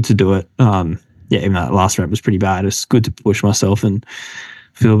it was good to do it. Yeah, even though that last rep was pretty bad, it was good to push myself and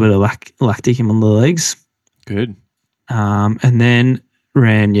feel a bit of lactic in the legs. Good. And then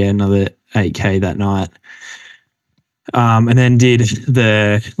ran another 8K that night. And then did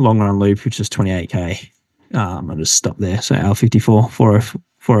the long run loop, which is 28K. I just stopped there. So L54,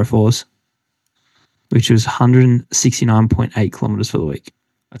 404s, which was 169.8 kilometers for the week.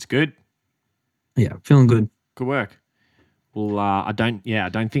 That's good. Yeah, feeling good. Good work. Well, I don't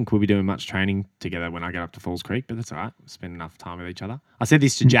think we'll be doing much training together when I get up to Falls Creek, but that's all right. We'll spend enough time with each other. I said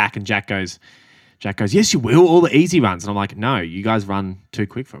this to Jack, and Jack goes, yes, you will, all the easy runs. And I'm like, no, you guys run too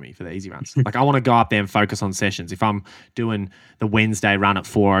quick for me for the easy runs. Like, I want to go up there and focus on sessions. If I'm doing the Wednesday run at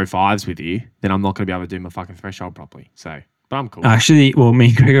 4:05s with you, then I'm not going to be able to do my fucking threshold properly. So, but I'm cool. Actually, well, me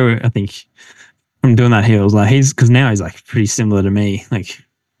and Gregor, I think from doing that hills, like because now he's like pretty similar to me, like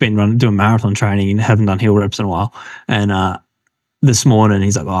been doing marathon training and haven't done hill reps in a while. And this morning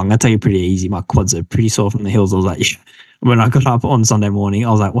he's like, oh, I'm going to take it pretty easy. My quads are pretty sore from the hills. I was like, yeah. When I got up on Sunday morning, I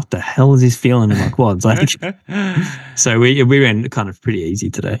was like, what the hell is this feeling in my quads? Like, so we ran kind of pretty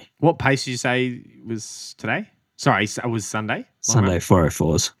easy today. What pace did you say was today? Sorry, it was Sunday? Sunday,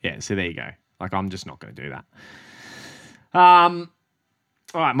 4:04s. Yeah, so there you go. Like, I'm just not going to do that. All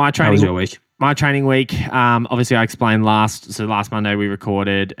right, my training. How was your week? My training week, obviously I explained last Monday we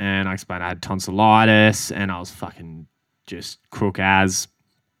recorded, and I explained I had tonsillitis and I was fucking just crook as.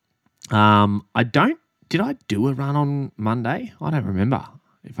 Did I do a run on Monday? I don't remember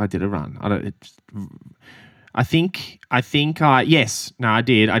if I did a run. I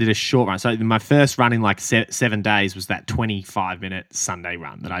did. I did a short run. So my first run in like 7 days was that 25-minute Sunday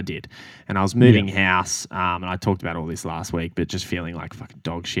run that I did. And I was moving house, and I talked about all this last week, but just feeling like fucking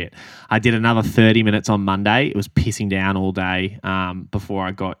dog shit. I did another 30 minutes on Monday. It was pissing down all day before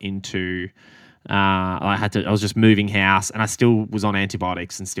I got into I was just moving house, and I still was on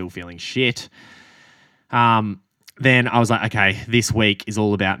antibiotics and still feeling shit. Then I was like, okay, this week is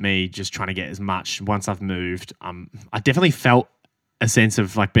all about me just trying to get as much. Once I've moved, I definitely felt a sense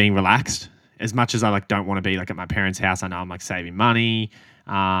of like being relaxed. As much as I like don't want to be like at my parents' house, I know I'm like saving money,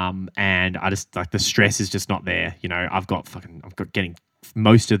 and I just like the stress is just not there. You know, I've got getting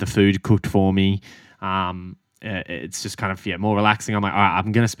most of the food cooked for me. It's just kind of more relaxing. I'm like, all right,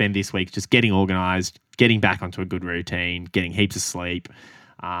 I'm going to spend this week just getting organized, getting back onto a good routine, getting heaps of sleep,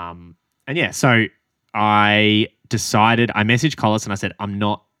 so I decided, I messaged Collis and I said, I'm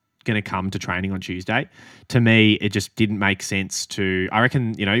not going to come to training on Tuesday. To me, it just didn't make sense I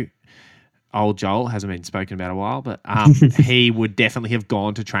reckon, old Joel hasn't been spoken about a while, but he would definitely have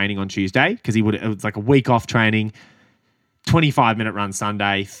gone to training on Tuesday because it was like a week off training, 25-minute run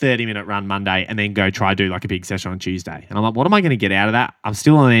Sunday, 30-minute run Monday, and then go try do like a big session on Tuesday. And I'm like, what am I going to get out of that? I'm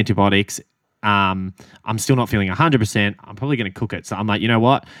still on antibiotics. I'm still not feeling 100%. I'm probably going to cook it. So I'm like, you know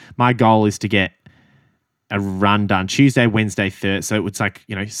what? My goal is to get a run done Tuesday, Wednesday, Thursday. So it's like,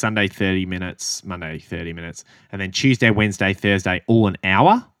 Sunday 30 minutes, Monday 30 minutes, and then Tuesday, Wednesday, Thursday, all an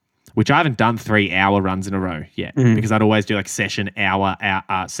hour, which I haven't done 3-hour runs in a row yet because I'd always do like session hour,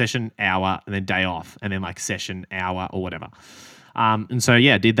 and then day off, and then like session hour or whatever. And so,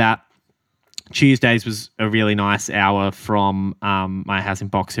 did that. Tuesdays was a really nice hour from my house in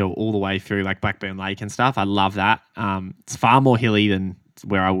Box Hill all the way through like Blackburn Lake and stuff. I love that. It's far more hilly than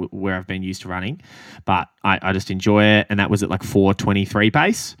where I've been used to running, but I just enjoy it. And that was at like 4:23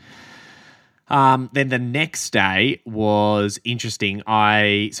 pace. Then the next day was interesting.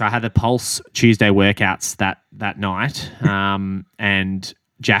 I had the Pulse Tuesday workouts that night, and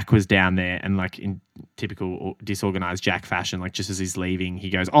Jack was down there, and like in typical disorganized Jack fashion, like just as he's leaving, he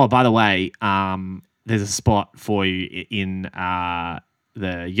goes, "Oh, by the way, there's a spot for you in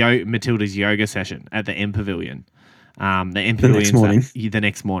Matilda's yoga session at the M Pavilion." The M Pavilion the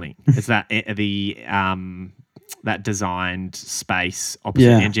next morning. It's that that designed space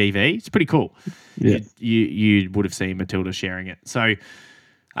opposite NGV. It's pretty cool. Yeah. You would have seen Matilda sharing it. So,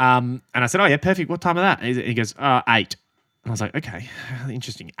 and I said, oh yeah, perfect. What time is that? And he goes, 8. And I was like, okay,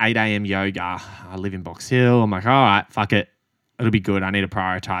 interesting. 8 a.m. yoga. I live in Box Hill. I'm like, all right, fuck it. It'll be good. I need to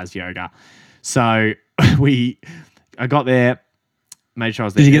prioritize yoga. So I got there, made sure I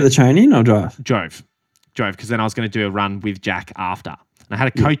was there. Did you get the training or drive? Drove because then I was going to do a run with Jack after. And I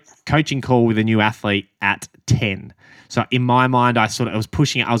had a coaching call with a new athlete at 10. So in my mind, I was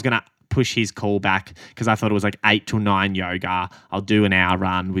pushing it. I was going to push his call back because I thought it was like 8 till 9 yoga. I'll do an hour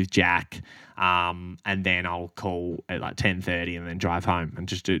run with Jack, and then I'll call at like 10:30 and then drive home and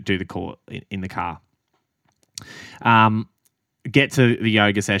just do the call in the car. Get to the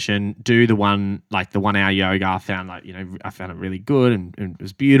yoga session, do the 1 hour yoga. I found it really good and it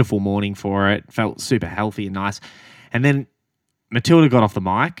was a beautiful morning for it. Felt super healthy and nice. And then Matilda got off the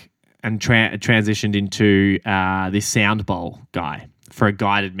mic and transitioned into this sound bowl guy for a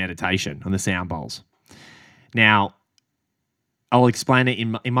guided meditation on the sound bowls. Now, I'll explain it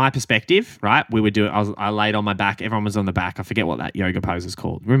in my perspective, right? I laid on my back. Everyone was on the back. I forget what that yoga pose is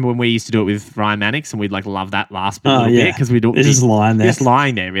called. Remember when we used to do it with Ryan Mannix and we'd like love that last bit because we'd just lying there. Just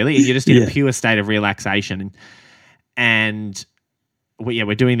lying there, really. And you're just in a pure state of relaxation. And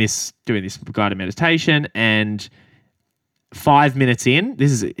we're doing this guided meditation, and 5 minutes in,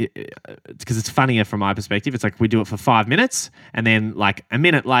 this is because it's funnier from my perspective. It's like we do it for 5 minutes, and then like a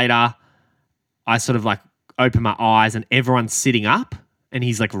minute later, I sort of like open my eyes and everyone's sitting up, and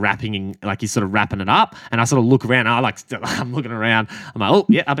he's like he's sort of wrapping it up, and I sort of look around. I'm looking around. I'm like, oh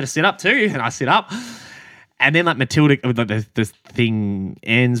yeah, I better sit up too, and I sit up. And then like Matilda, the thing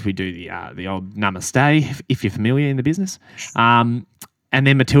ends. We do the old namaste if you're familiar in the business. And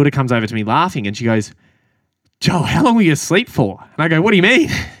then Matilda comes over to me laughing, and she goes, Joel, how long were you asleep for? And I go, what do you mean?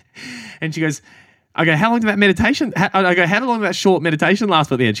 And she goes, I go, how long did that meditation? I go, how long did that short meditation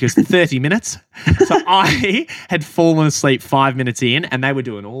last at the end? She goes, 30 minutes. So I had fallen asleep 5 minutes in, and they were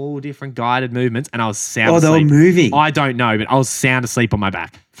doing all different guided movements, and I was sound asleep. Oh, they were moving. I don't know, but I was sound asleep on my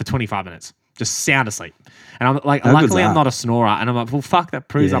back for 25 minutes. Just sound asleep. And I'm like, luckily I'm not a snorer. And I'm like, well, fuck, that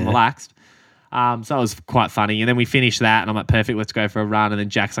proves I'm relaxed. So it was quite funny. And then we finished that, and I'm like, perfect, let's go for a run. And then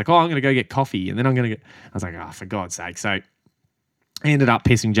Jack's like, oh, I'm going to go get coffee. And then I was like, oh, for God's sake. So I ended up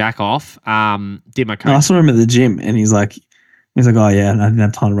pissing Jack off. Did my coach. I saw him at the gym, and he's like, He's like, oh yeah, I didn't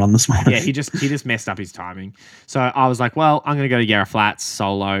have time to run this morning. Yeah, he just messed up his timing. So I was like, well, I'm going to go to Yarra Flats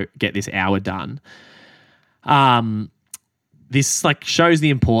solo, get this hour done. This like shows the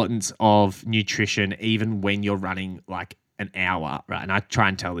importance of nutrition even when you're running like an hour, right? And I try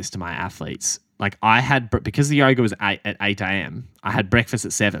and tell this to my athletes. Like because the yoga was at 8 a.m., I had breakfast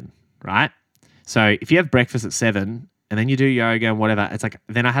at 7, right? So if you have breakfast at 7 and then you do yoga and whatever, it's like,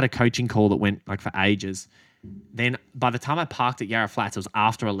 then I had a coaching call that went like for ages. Then by the time I parked at Yarra Flats, it was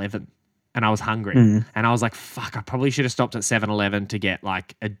after 11 and I was hungry. And I was like, fuck, I probably should have stopped at 7-Eleven to get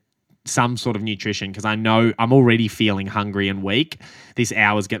like some sort of nutrition because I know I'm already feeling hungry and weak. This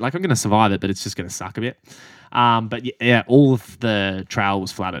hour's I'm going to survive it, but it's just going to suck a bit. But yeah, all of the trail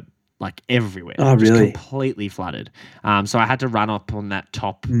was flooded, like everywhere. Oh, just really? Completely flooded. So I had to run up on that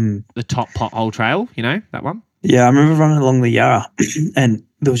the top pothole trail, you know, that one? Yeah, I remember running along the Yarra and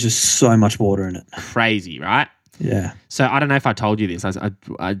there was just so much water in it. Crazy, right? Yeah. So I don't know if I told you this.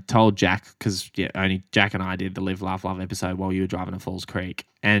 I told Jack because only Jack and I did the Live, Laugh, Love episode while you were driving to Falls Creek.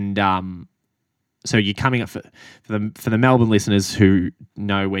 And so you're coming up for the Melbourne listeners who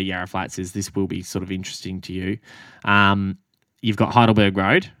know where Yarra Flats is, this will be sort of interesting to you. You've got Heidelberg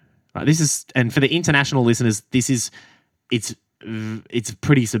Road. Right? And for the international listeners, it's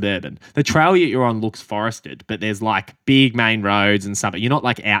pretty suburban. The trail you're on looks forested, but there's like big main roads and stuff. You're not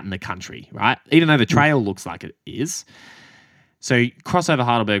like out in the country, right? Even though the trail looks like it is. So you cross over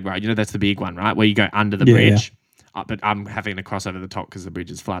Heidelberg Road, you know, that's the big one, right? Where you go under the bridge. Yeah. But I'm having to cross over the top because the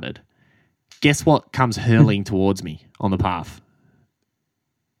bridge is flooded. Guess what comes hurling towards me on the path?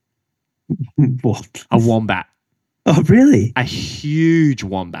 What? A wombat. Oh, really? A huge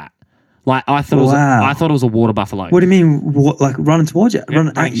wombat. Like I thought it was a water buffalo. What do you mean? Like running towards you?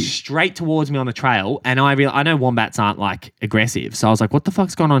 Running at you? Straight towards me on the trail, and I know wombats aren't like aggressive, so I was like, "What the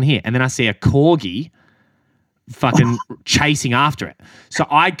fuck's going on here?" And then I see a corgi, fucking chasing after it. So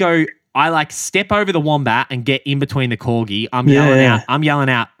I like step over the wombat and get in between the corgi. I'm yelling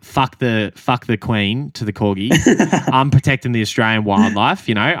out, "Fuck the queen" to the corgi. I'm protecting the Australian wildlife,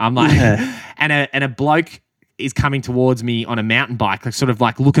 you know. I'm like, and a bloke is coming towards me on a mountain bike,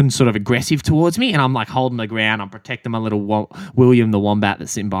 like looking sort of aggressive towards me, and I'm like holding the ground. I'm protecting my little William the wombat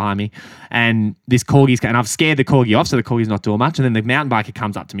that's sitting behind me, and this corgi's and I've scared the corgi off, so the corgi's not doing much. And then the mountain biker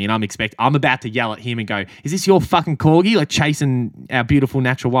comes up to me, and I'm about to yell at him and go, "Is this your fucking corgi, like chasing our beautiful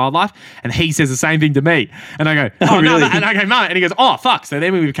natural wildlife?" And he says the same thing to me, and I go, "Oh, really?" No, and I go, "No," and he goes, "Oh, fuck." So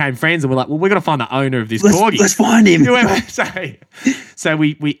then we became friends, and we're like, "Well, we're gonna find the owner of this corgi. Let's find him." So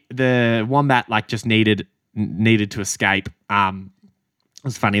we the wombat like just needed to escape. It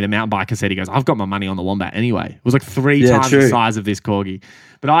was funny. The mountain biker said, he goes, "I've got my money on the wombat anyway." It was like 3 times the size of this corgi.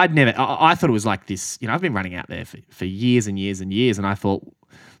 But I thought it was like this, you know, I've been running out there for years and years and years. And I thought,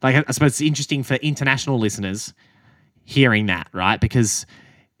 like, I suppose it's interesting for international listeners hearing that, right? Because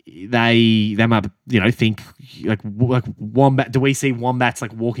they might, you know, think like wombat. Do we see wombats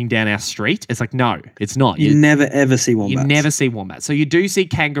like walking down our street? It's like, no, it's not. You never ever see wombats. You never see wombats. So you do see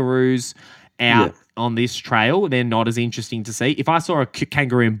kangaroos out on this trail. They're not as interesting to see. If I saw a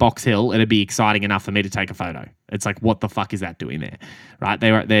kangaroo in Box Hill, it'd be exciting enough for me to take a photo. It's like, what the fuck is that doing there, right?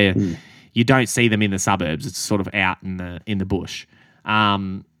 They're you don't see them in the suburbs. It's sort of out in the bush.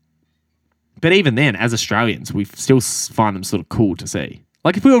 But even then, as Australians, we still find them sort of cool to see.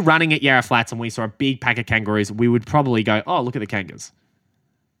 Like if we were running at Yarra Flats and we saw a big pack of kangaroos, we would probably go, "Oh, look at the kangas."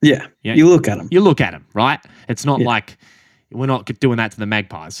 Yeah, you look at them. You look at them, right? It's not like we're not doing that to the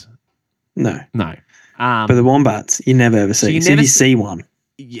magpies. No. But the wombats, you never ever see. So if you see one,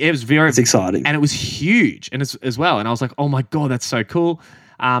 it's exciting. And it was huge and as well. And I was like, "Oh my God, that's so cool."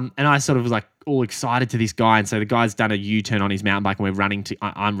 And I sort of was like all excited to this guy. And so the guy's done a U-turn on his mountain bike and we're running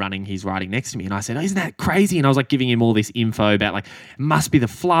I'm running, he's riding next to me. And I said, "Oh, isn't that crazy?" And I was like giving him all this info about like, it must be the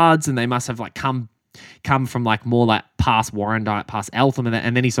floods and they must have like come from like more like past Warrandyte, past Eltham.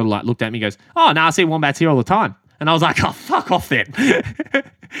 And then he sort of like looked at me and goes, "Oh, no, I see wombats here all the time." And I was like, "Oh, fuck off then."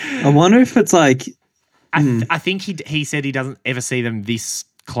 I wonder if it's like... I think he said he doesn't ever see them this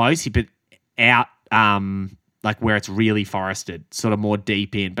close, but out like where it's really forested, sort of more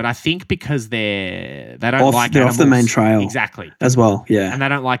deep in. But I think because they don't like they're animals. Off the main trail. Exactly. As well, yeah. And they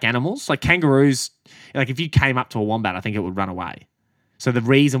don't like animals. Like kangaroos, like if you came up to a wombat, I think it would run away. So the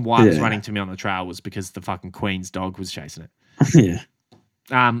reason why it was running to me on the trail was because the fucking Queen's dog was chasing it.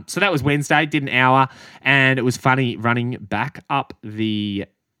 Yeah. So that was Wednesday, did an hour, and it was funny running back up the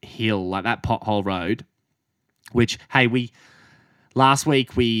hill, like that pothole road, which, hey, last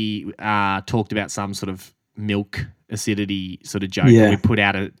week we talked about some sort of milk acidity sort of joke. Yeah. We put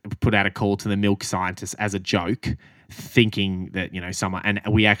out a call to the milk scientists as a joke, thinking that, you know, someone, and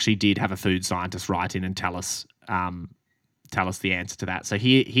we actually did have a food scientist write in and tell us tell us the answer to that. So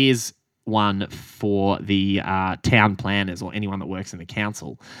here's one for the town planners or anyone that works in the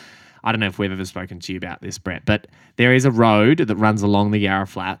council. I don't know if we've ever spoken to you about this, Brett, but there is a road that runs along the Yarra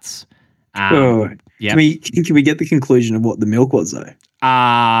Flats. Can we get the conclusion of what the milk was, though?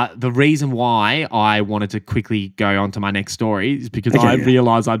 The reason why I wanted to quickly go on to my next story is because I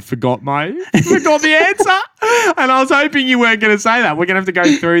realised I'd forgot the answer, and I was hoping you weren't going to say that. We're going to have to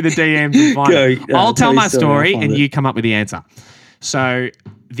go through the DMs and find it. I'll tell my story, and you come up with the answer. So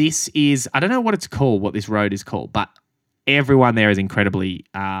this is, I don't know what it's called, what this road is called, but everyone there is incredibly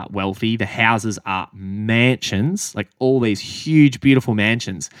wealthy. The houses are mansions, like all these huge, beautiful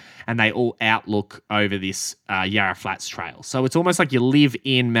mansions, and they all outlook over this Yarra Flats trail. So it's almost like you live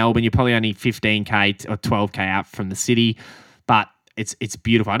in Melbourne. You're probably only 15K or 12K out from the city, but it's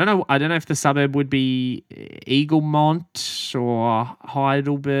beautiful. I don't know if the suburb would be Eaglemont or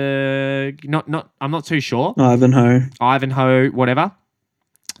Heidelberg. I'm not too sure. Ivanhoe, whatever.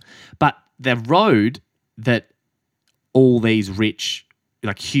 But the road that all these rich,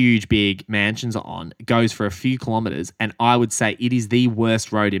 like huge, big mansions are on goes for a few kilometres, and I would say it is the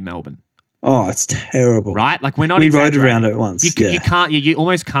worst road in Melbourne. Oh, it's terrible. Right? Like we rode around it once. You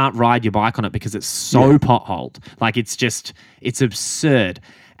almost can't ride your bike on it because it's so potholed. Like it's absurd.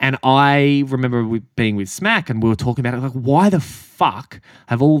 And I remember being with Smack and we were talking about it, like, why the fuck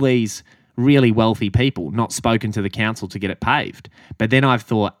have all these really wealthy people not spoken to the council to get it paved? But then I've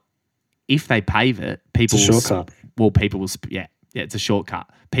thought, if they pave it, people it's a shortcut. People will, it's a shortcut.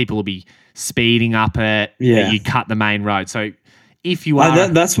 People will be speeding up it. Yeah. You cut the main road. So if you are...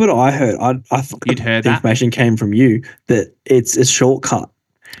 that's what I heard. I thought you'd heard the that? information came from you, that it's a shortcut.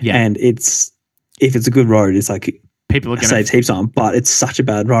 Yeah. And if it's a good road, it's like... People are going to... Saves heaps on, but it's such a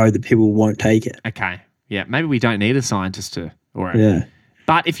bad road that people won't take it. Okay. Yeah. Maybe we don't need a scientist to...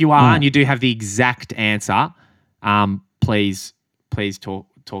 But if you are and you do have the exact answer, please talk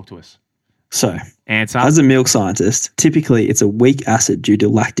to us. So, answer. As a milk scientist, typically it's a weak acid due to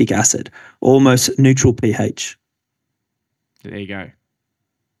lactic acid, almost neutral pH. There you go.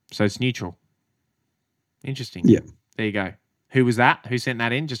 So it's neutral. Interesting. Yeah. There you go. Who was that? Who sent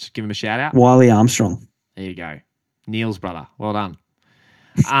that in? Just to give him a shout out. Wiley Armstrong. There you go. Neil's brother. Well done.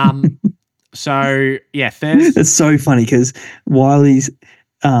 So, yeah, Thursday. It's so funny because Wiley's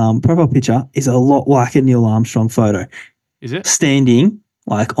profile picture is a lot like a Neil Armstrong photo. Is it? Standing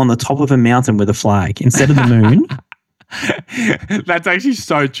like on the top of a mountain with a flag instead of the moon. That's actually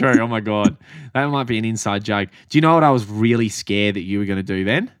so true. Oh, my God. That might be an inside joke. Do you know what I was really scared that you were going to do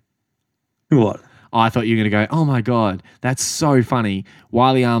then? What? I thought you were going to go, oh, my God, that's so funny.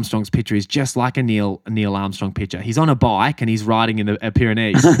 Wiley Armstrong's picture is just like a Neil Armstrong picture. He's on a bike and he's riding in the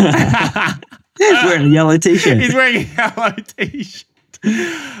Pyrenees. Wearing a yellow T-shirt. He's wearing a yellow T-shirt.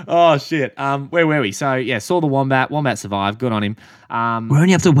 Oh, shit. Where were we? So, yeah, saw the Wombat. Wombat survived. Good on him. We're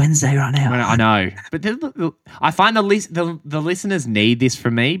only up to Wednesday right now. I know. But I find the listeners need this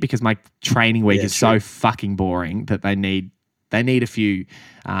from me because my training week is so fucking boring that they need a few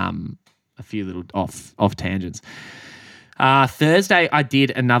little off tangents. Thursday, I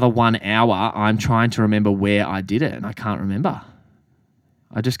did another 1 hour. I'm trying to remember where I did it, and I can't remember.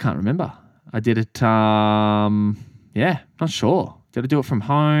 I just can't remember. I did it, not sure. Did I do it from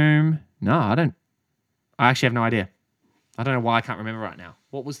home? No, I don't. I actually have no idea. I don't know why I can't remember right now.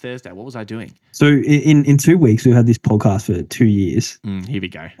 What was Thursday? What was I doing? So in 2 weeks, we've had this podcast for 2 years. Here we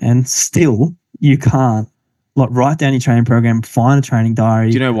go. And still, you can't write down your training program, find a training diary.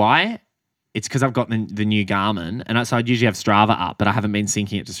 Do you know why? It's because I've got the new Garmin, and so I'd usually have Strava up, but I haven't been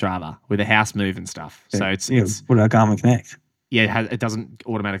syncing it to Strava with the house move and stuff. So it's what about Garmin Connect? Yeah, it doesn't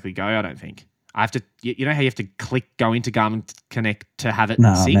automatically go. I don't think I have to. You know how you have to go into Garmin Connect to have it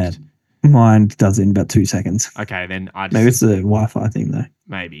synced? Man. Mine does it in about 2 seconds. Okay, then maybe it's the Wi-Fi thing though.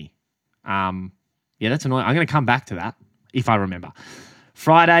 Maybe. Yeah, that's annoying. I'm going to come back to that if I remember.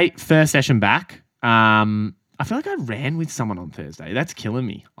 Friday, first session back. I feel like I ran with someone on Thursday. That's killing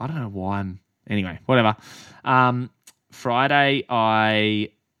me. I don't know why Anyway, whatever. Friday, I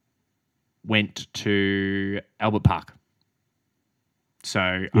went to Albert Park.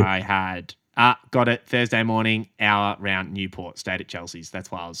 So I had... got it. Thursday morning, hour round Newport. Stayed at Chelsea's. That's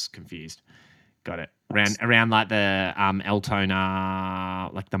why I was confused. Got it. Around like the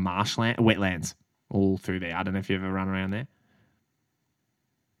Altona, like the marshland, wetlands, all through there. I don't know if you ever run around there.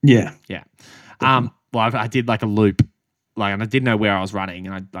 Yeah. Yeah. Well, I did like a loop, and I didn't know where I was running,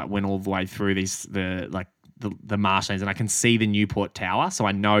 and I went all the way through the marshlands, and I can see the Newport Tower, so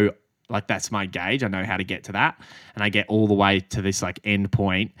I know. Like that's my gauge. I know how to get to that. And I get all the way to this like end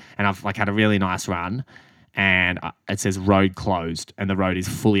point, and I've like had a really nice run, and it says road closed and the road is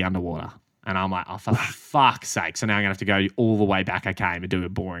fully underwater. And I'm like, oh, for fuck's sake. So now I'm going to have to go all the way back I came and do a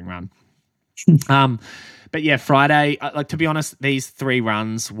boring run. But yeah, Friday, like to be honest, these 3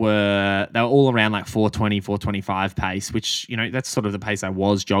 runs they were all around like 420, 425 pace, which, you know, that's sort of the pace I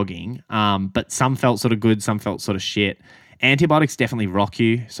was jogging. But some felt sort of good, some felt sort of shit. Antibiotics definitely rock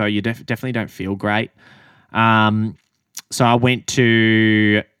you, so you definitely don't feel great. So I went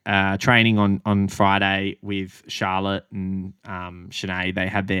to training on Friday with Charlotte and Sinead. They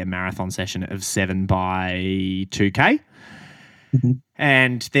had their marathon session of 7 by 2K. Mm-hmm.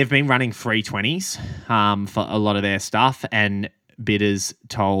 And they've been running 320s for a lot of their stuff, and Bitters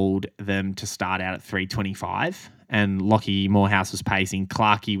told them to start out at 325, and Lockie Morehouse was pacing.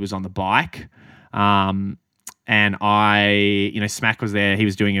 Clarkey was on the bike. And Smack was there. He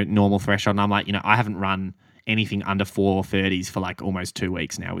was doing a normal threshold, and I'm like, I haven't run anything under 430s for like almost 2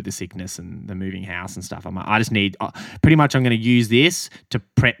 weeks now with the sickness and the moving house and stuff. I'm like, I just need pretty much I'm going to use this to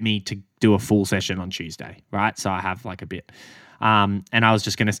prep me to do a full session on Tuesday, right? So I have like a bit. And I was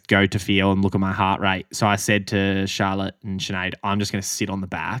just going to go to feel and look at my heart rate. So I said to Charlotte and Sinead, I'm just going to sit on the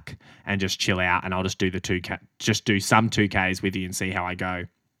back and just chill out, and I'll just do the 2K, just do some 2Ks with you and see how I go.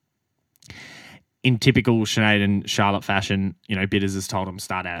 In typical Sinead and Charlotte fashion, Bitters has told them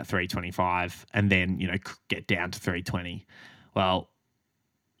start out at 325 and then, get down to 320. Well,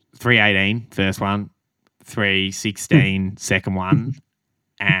 318, first one, 316, second one,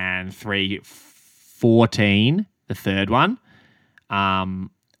 and 314, the third one.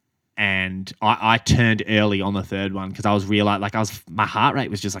 And I turned early on the third one because I was my heart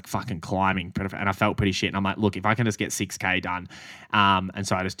rate was just like fucking climbing, and I felt pretty shit. And I'm like, look, if I can just get 6K done, and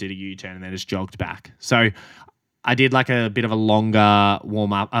so I just did a U-turn and then just jogged back. So I did like a bit of a longer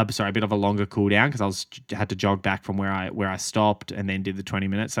warm up. A bit of a longer cool down because had to jog back from where I stopped and then did the 20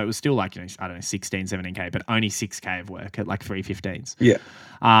 minutes. So it was still like 16, 17K, but only 6K of work at like 3:15s. Yeah.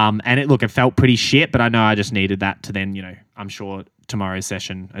 And it felt pretty shit, but I know I just needed that to then I'm sure tomorrow's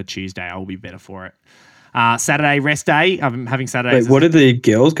session at Tuesday I will be better for it. Saturday rest day. I'm having Saturdays. Wait, what did the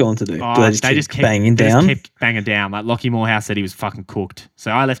girls go on to do? Do they just keep banging down? They just kept banging down. Like Lockie Morehouse said he was fucking cooked. So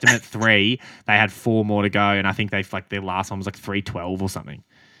I left him at 3. They had 4 more to go, and I think their last one was like 3:12 or something.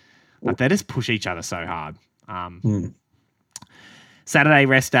 Like they just push each other so hard. Saturday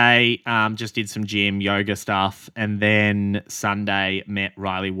rest day, just did some gym, yoga stuff, and then Sunday met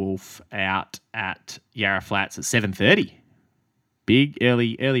Riley Wolf out at Yarra Flats at 7:30. Big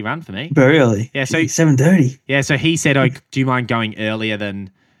early run for me. Very early. Yeah, so 7:30. Yeah, so he said, "Oh, do you mind going earlier than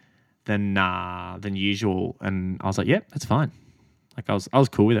usual?" And I was like, "Yep, that's fine." Like I was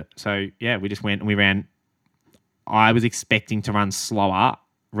cool with it. So yeah, we just went and we ran. I was expecting to run slower.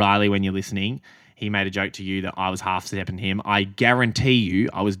 Riley, when you're listening, he made a joke to you that I was half stepping him. I guarantee you,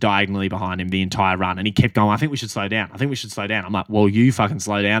 I was diagonally behind him the entire run, and he kept going. I think we should slow down. I'm like, well, you fucking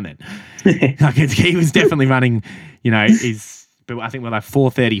slow down then. Like he was definitely running. But I think we're like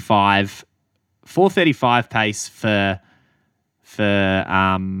 4:35 pace for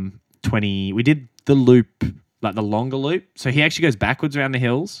 20. We did the loop, like the longer loop. So he actually goes backwards around the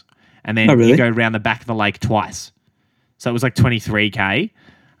hills, and then you go around the back of the lake twice. So it was like 23K.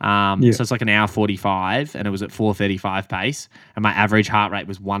 So it's like an hour 45, and it was at 4:35 pace, and my average heart rate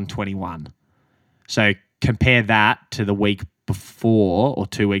was 121. So compare that to the week before or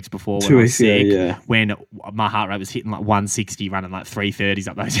 2 weeks before when I was sick, when my heart rate was hitting like 160, running like 330s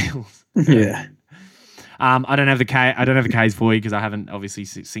up those hills. Yeah. I don't have the Ks for you because I haven't obviously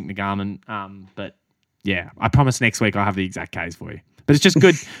synced the Garmin. But yeah, I promise next week I'll have the exact Ks for you. But it's just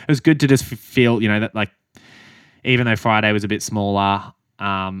good. It was good to just feel, that like, even though Friday was a bit smaller,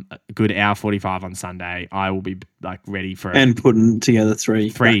 a good hour 45 on Sunday, I will be like ready for and putting together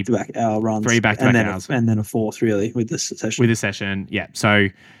three back-to-back hour runs, 3 back-to-back hours, and then a fourth really with this session. Yeah. So,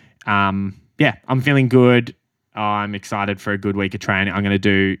 I'm feeling good. I'm excited for a good week of training. I'm going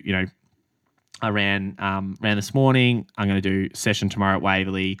to do, I ran this morning. I'm going to do session tomorrow at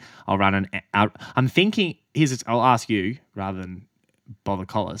Waverley. I'll run an out. I'm thinking. I'll ask you rather than bother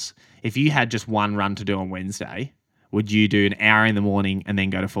Collis. If you had just one run to do on Wednesday, would you do an hour in the morning and then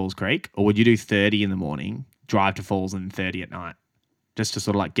go to Falls Creek, or would you do 30 in the morning, drive to Falls, and 30 at night, just to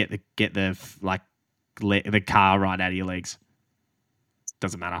sort of like get the car right out of your legs?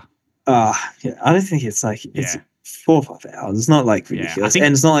 Doesn't matter. I don't think it's 4 or 5 hours. It's not like ridiculous,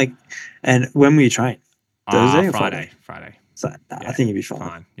 and it's not like. And when will you train? Thursday or Friday? So I think you'd be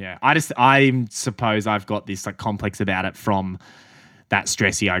fine. Yeah, I suppose I've got this like complex about it from that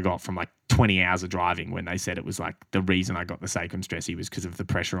stressy I got from like 20 hours of driving, when they said it was like the reason I got the sacrum stressy was because of the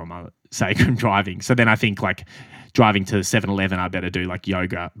pressure on my sacrum driving. So then I think like driving to 7-Eleven, I better do like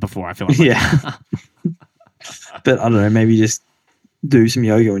yoga before I feel like But I don't know, maybe just do some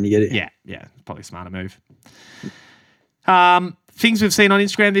yoga when you get here. Yeah, probably a smarter move. Things we've seen on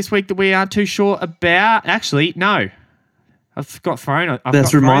Instagram this week that we aren't too sure about. Actually, no. I've got thrown.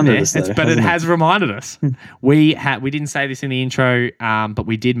 That's reminded us, though, but it has reminded us. We didn't say this in the intro, but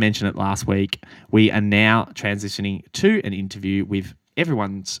we did mention it last week. We are now transitioning to an interview with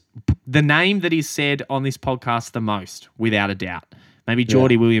the name that is said on this podcast the most, without a doubt. Maybe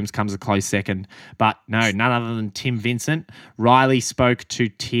Geordie Williams comes a close second, but no, none other than Tim Vincent. Riley spoke to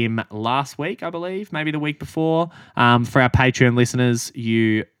Tim last week, I believe, maybe the week before. For our Patreon listeners,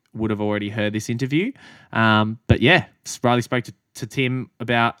 you would have already heard this interview. But yeah, Riley spoke to Tim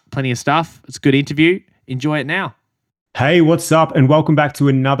about plenty of stuff. It's a good interview. Enjoy it now. Hey, what's up? And welcome back to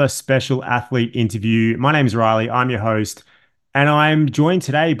another special athlete interview. My name is Riley. I'm your host. And I'm joined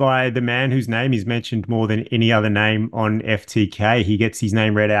today by the man whose name is mentioned more than any other name on FTK. He gets his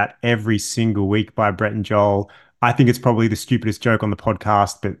name read out every single week by Brett and Joel. I think it's probably the stupidest joke on the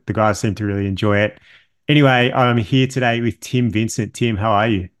podcast, but the guys seem to really enjoy it. Anyway, I'm here today with Tim Vincent. Tim, how are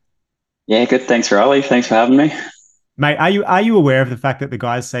you? Yeah, good. Thanks, Riley. Thanks for having me. Mate, are you aware of the fact that the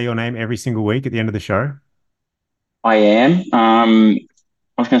guys say your name every single week at the end of the show? I am. I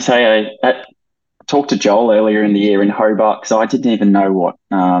was going to say I talked to Joel earlier in the year in Hobart, so I didn't even know what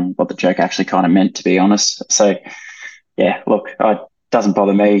the joke actually kind of meant, to be honest. So, yeah, look, it doesn't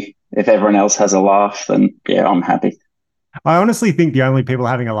bother me. If everyone else has a laugh, then yeah, I'm happy. I honestly think the only people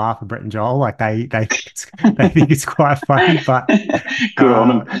having a laugh are Brett and Joel. Like they think it's quite funny, but good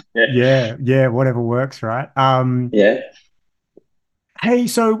on them. Yeah, whatever works, right? Yeah. Hey,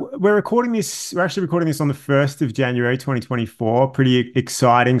 so we're actually recording this on the 1st of January, 2024. Pretty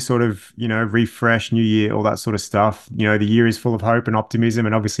exciting sort of, refresh, new year, all that sort of stuff. The year is full of hope and optimism,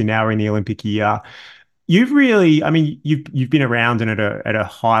 and obviously now we're in the Olympic year. You've been around and at a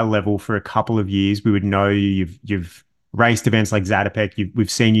high level for a couple of years. We would know you've raced events like Zatopek.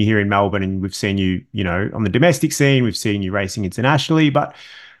 We've seen you here in Melbourne, and we've seen you, on the domestic scene. We've seen you racing internationally, but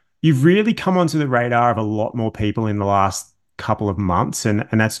you've really come onto the radar of a lot more people in the last couple of months, and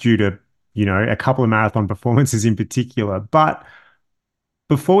that's due to a couple of marathon performances in particular. But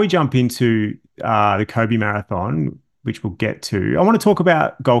before we jump into the Kobe Marathon, which we'll get to, I want to talk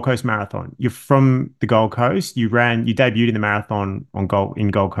about Gold Coast Marathon. You're from the Gold Coast. You debuted in the marathon in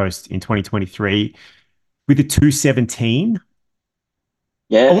Gold Coast in 2023 with a 2:17.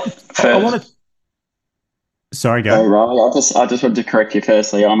 Yeah. I want to. Sorry, go. Oh, right. I just wanted to correct you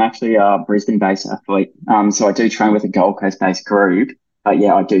firstly. I'm actually a Brisbane-based athlete. So I do train with a Gold Coast-based group. But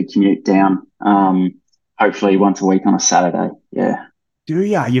yeah, I do commute down, hopefully once a week on a Saturday. Yeah. Do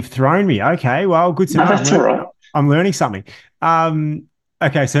ya? You've thrown me. Okay, well, good to know. That's all right. I'm learning something.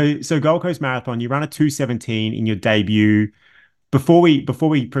 Okay, so Gold Coast Marathon, you run a 2:17 in your debut. Before we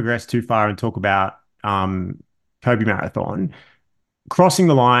progress too far and talk about Kobe Marathon, crossing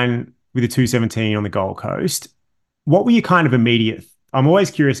the line with a 2:17 on the Gold Coast, what were your kind of immediate? I'm always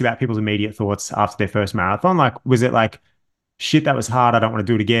curious about people's immediate thoughts after their first marathon. Like, was it like, shit, that was hard, I don't want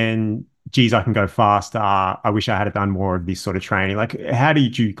to do it again? Geez, I can go faster. I wish I had done more of this sort of training. Like, how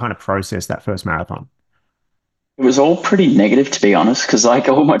did you kind of process that first marathon? It was all pretty negative, to be honest, because like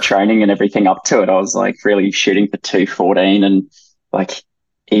all my training and everything up to it, I was like really shooting for 2:14, and like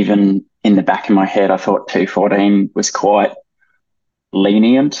even in the back of my head, I thought 2:14 was quite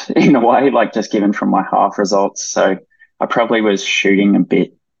lenient in a way, like just given from my half results. So I probably was shooting a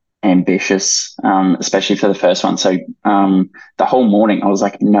bit ambitious, especially for the first one. So the whole morning I was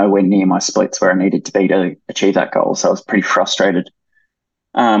like nowhere near my splits where I needed to be to achieve that goal. So I was pretty frustrated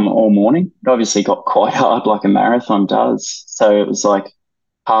all morning. It obviously got quite hard like a marathon does. So it was like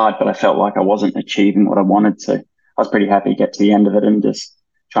hard, but I felt like I wasn't achieving what I wanted to. I was pretty happy to get to the end of it and just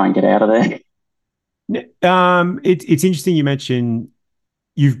try and get out of there. It's interesting you mentioned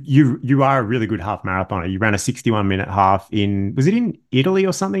you are a really good half marathoner. You ran a 61-minute half was it in Italy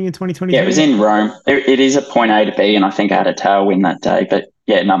or something in 2023? Yeah, it was in Rome. It is a point A to B, and I think I had a tailwind that day. But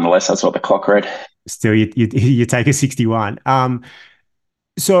yeah, nonetheless, that's what the clock read. Still, you take a 61.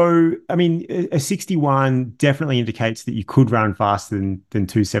 So, I mean, a 61 definitely indicates that you could run faster than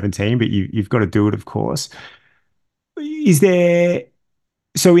 2:17, but you've got to do it, of course. Is there...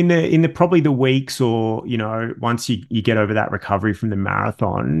 So in the probably the weeks or, once you get over that recovery from the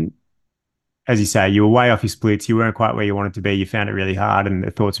marathon, as you say, you were way off your splits, you weren't quite where you wanted to be, you found it really hard and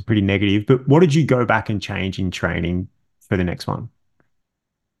the thoughts are pretty negative. But what did you go back and change in training for the next one?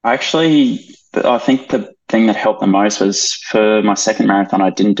 Actually, I think the thing that helped the most was for my second marathon, I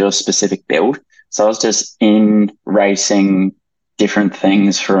didn't do a specific build. So I was just in racing different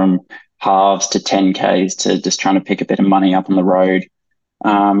things from halves to 10Ks to just trying to pick a bit of money up on the road.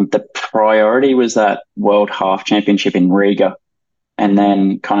 The priority was that World Half Championship in Riga. and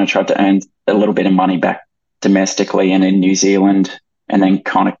then kind of tried to earn a little bit of money back domestically and in New Zealand. And then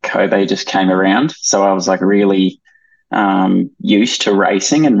kind of Kobe just came around. So I was like really used to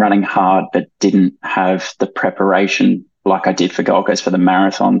racing and running hard, but didn't have the preparation like I did for Gold Coast for the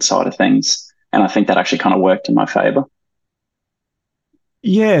marathon side of things. And I think that actually kind of worked in my favor.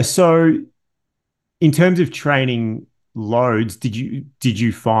 Yeah. So in terms of training loads, did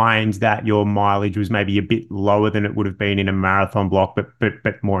you find that your mileage was maybe a bit lower than it would have been in a marathon block,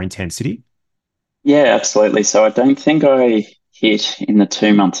 but more intensity? Yeah, absolutely. So I don't think I hit in the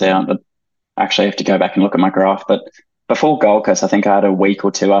 2 months out. I actually have to go back and look at my graph. But before Gold Coast, I think I had a week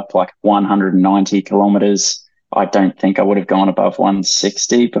or two up like 190 kilometers. I don't think I would have gone above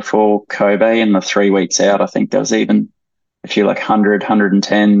 160 before Kobe. And the 3 weeks out, I think there was even a few like 100,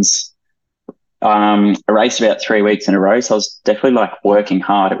 110s. I raced about 3 weeks in a row. So I was definitely like working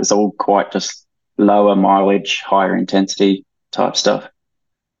hard. It was all quite just lower mileage, higher intensity type stuff.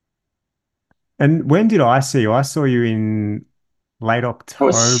 And when did I see you? I saw you in late I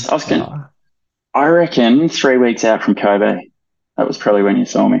was going, October. I reckon 3 weeks out from Kobe. That was probably when you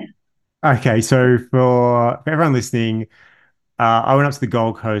saw me. Okay, so for everyone listening, I went up to the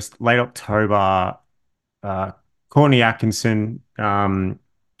Gold Coast late October. Uh, Courtney Atkinson,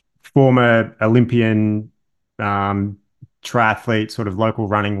 former Olympian, um, triathlete, sort of local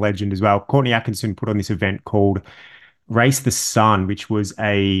running legend as well. Courtney Atkinson put on this event called Race the Sun, which was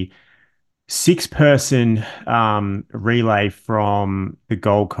a six-person relay from the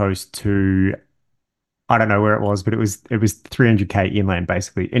Gold Coast to I don't know where it was, but it was 300K inland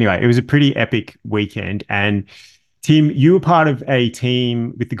basically. Anyway, it was a pretty epic weekend. And Tim, you were part of a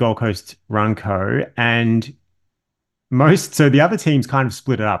team with the Gold Coast Run Co. And so the other teams kind of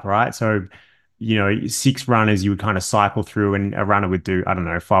split it up, right? So, six runners you would kind of cycle through, and a runner would do, I don't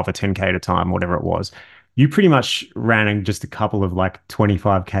know, 5 or 10K at a time, whatever it was. You pretty much ran in just a couple of like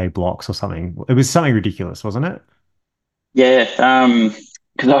 25K blocks or something. It was something ridiculous, wasn't it? Yeah,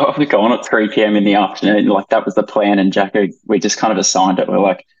 because I was going at 3 p.m. in the afternoon. Like that was the plan. And Jacko, we just kind of assigned it. We're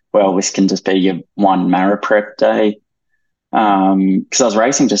like, well, this can just be your one Mara prep day. Because I was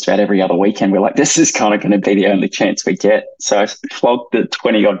racing just about every other weekend. We're like, this is kind of going to be the only chance we get. So I flogged the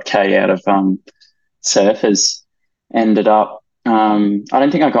 20 odd K out of surfers. Ended up, I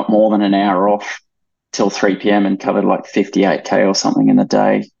don't think I got more than an hour off till 3 p.m. and covered like 58K or something in the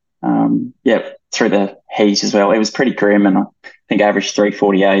day. Yeah, through the heat as well. It was pretty grim, and I think I averaged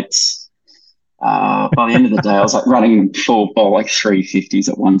 348s. By the end of the day, I was like running full ball, like 350s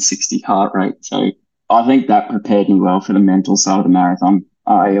at 160 heart rate. So I think that prepared me well for the mental side of the marathon.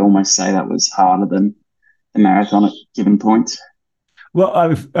 I almost say that was harder than the marathon at given points. Well,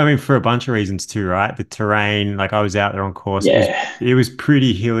 I mean, for a bunch of reasons too, right? The terrain, like I was out there on course, it was Yeah. it was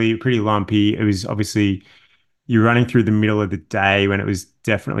pretty hilly, pretty lumpy. It was obviously you're running through the middle of the day when it was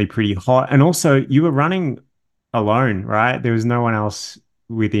definitely pretty hot, and also you were running alone, right? There was no one else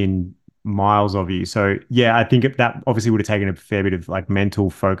within miles of you. So yeah, I think that obviously would have taken a fair bit of like mental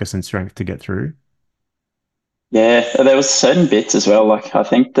focus and strength to get through. Yeah, there was certain bits as well. Like I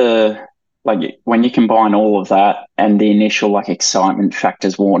think like when you combine all of that and the initial like excitement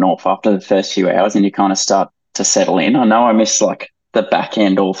factors worn off after the first few hours and you kind of start to settle in. I know I missed like the back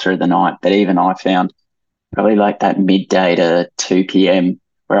end all through the night, but even I found probably like that midday to 2 p.m.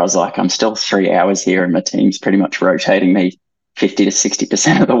 where I was like, I'm still 3 hours here and my team's pretty much rotating me 50 to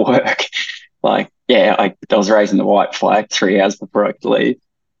 60% of the work. Like, yeah, I was raising the white flag 3 hours before I could leave.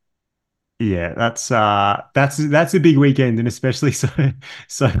 Yeah, that's a big weekend, and especially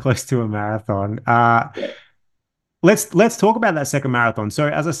so close to a marathon. Yeah. Let's talk about that second marathon. So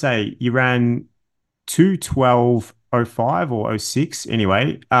as I say, you ran 2:12:05 or '06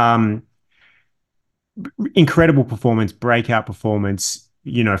 anyway. Incredible performance, breakout performance.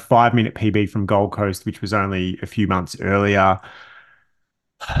 5 minute PB from Gold Coast, which was only a few months earlier.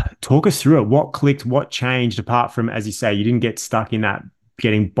 Talk us through it. What clicked? What changed? Apart from, as you say, you didn't get stuck in that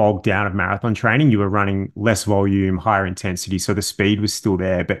getting bogged down of marathon training. You were running less volume, higher intensity, so the speed was still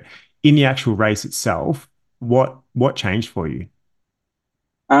there. But in the actual race itself, what changed for you?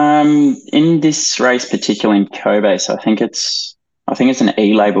 In this race, particularly in Kobe, so I think it's an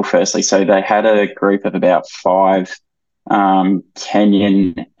E label firstly. So they had a group of about five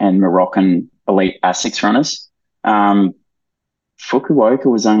Kenyan and Moroccan elite ASICS runners. Um, Fukuoka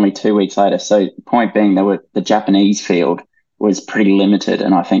was only 2 weeks later. So point being, the Japanese field was pretty limited,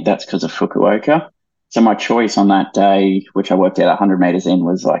 and I think that's because of Fukuoka. So my choice on that day, which I worked out 100 meters in,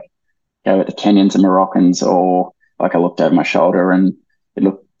 was like go with the Kenyans and Moroccans, or like I looked over my shoulder and it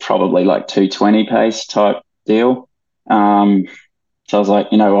looked probably like 220 pace type deal. So I was like,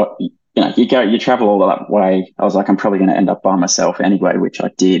 you know what, you travel all that way. I was like, I'm probably going to end up by myself anyway, which I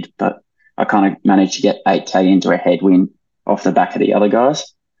did, but I kind of managed to get 8K into a headwind off the back of the other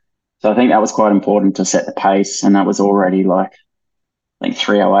guys. So I think that was quite important to set the pace, and that was already like, I think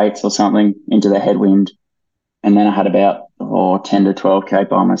 308s or something into the headwind. And then I had about 10 to 12K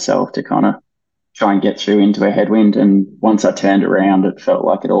by myself to kind of try and get through into a headwind. And once I turned around, it felt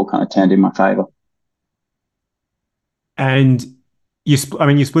like it all kind of turned in my favor. And your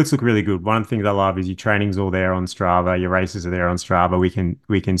splits look really good. One of the things I love is your training's all there on Strava. Your races are there on Strava.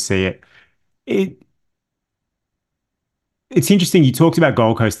 We can see it. It it's interesting. You talked about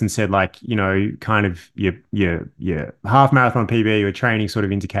Gold Coast and said like, kind of your half marathon PB, your training sort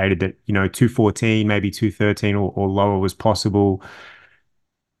of indicated that, 214, maybe 213 or lower was possible.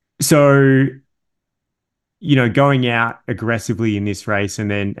 So, going out aggressively in this race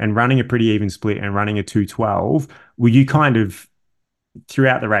and running a pretty even split and running a 212, were you kind of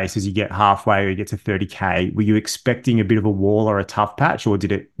throughout the race as you get halfway or you get to 30K, were you expecting a bit of a wall or a tough patch, or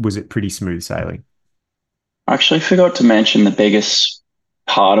was it pretty smooth sailing? I actually forgot to mention the biggest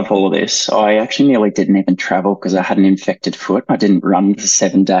part of all of this. I actually nearly didn't even travel because I had an infected foot. I didn't run for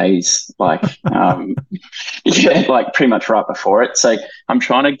 7 days, yeah, like pretty much right before it. So I'm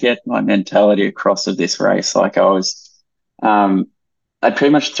trying to get my mentality across of this race. Like I'd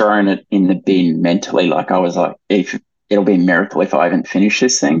pretty much thrown it in the bin mentally. Like I was like, if it'll be a miracle if I even finish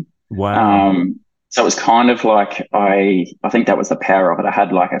this thing. Wow. So it was kind of like I think that was the power of it. I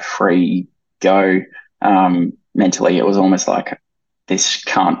had like a free go. Mentally, it was almost like this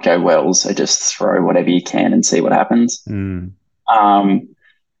can't go well, so just throw whatever you can and see what happens. Mm.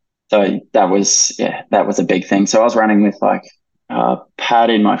 So that was a big thing. So I was running with like a pad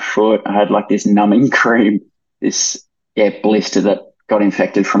in my foot. I had like this numbing cream, this blister that got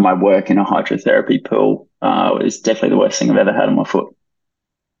infected from my work in a hydrotherapy pool. It was definitely the worst thing I've ever had on my foot.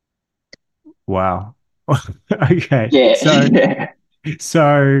 Wow. Okay. Yeah, So, yeah.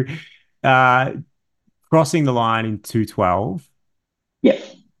 so, uh, crossing the line in 212. Yeah.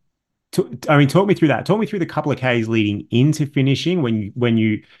 Talk me through that. Talk me through the couple of Ks leading into finishing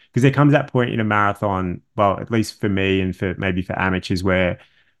because there comes that point in a marathon, well, at least for me and for maybe for amateurs where,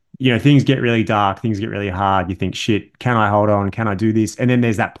 things get really dark, things get really hard. You think, shit, can I hold on? Can I do this? And then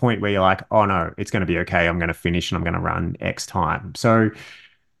there's that point where you're like, oh no, it's going to be okay. I'm going to finish and I'm going to run X time. So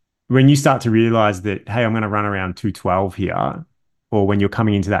when you start to realize that, hey, I'm going to run around 212 here, or when you're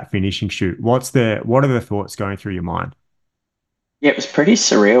coming into that finishing shoot, what are the thoughts going through your mind? Yeah, it was pretty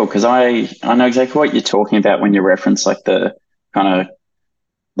surreal because I know exactly what you're talking about when you reference like the kind of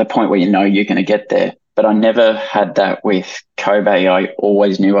the point where you know you're going to get there. But I never had that with Kobe. I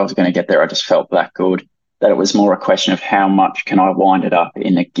always knew I was going to get there. I just felt that good that it was more a question of how much can I wind it up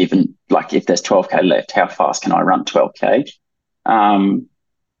in a given, like if there's 12K left, how fast can I run 12K?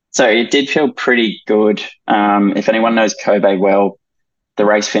 So it did feel pretty good. If anyone knows Kobe well, the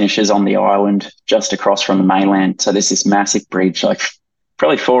race finishes on the island just across from the mainland. So there's this massive bridge, like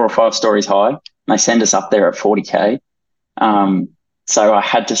probably 4 or 5 stories high. And they send us up there at 40K. So I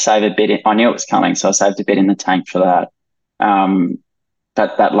had to save a bit. I knew it was coming, so I saved a bit in the tank for that.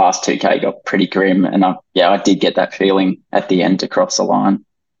 That last 2K got pretty grim, and I did get that feeling at the end to cross the line.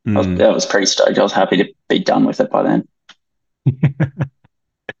 I was pretty stoked. I was happy to be done with it by then.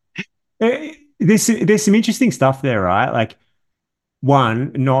 There's some interesting stuff there, right? Like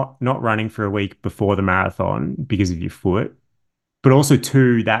one, not running for a week before the marathon because of your foot, but also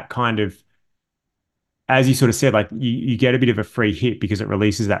two, that kind of, as you sort of said, like you get a bit of a free hit because it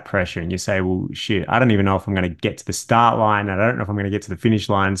releases that pressure and you say, well, shit, I don't even know if I'm going to get to the start line. I don't know if I'm going to get to the finish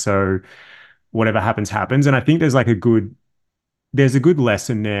line. So whatever happens, happens. And I think there's a good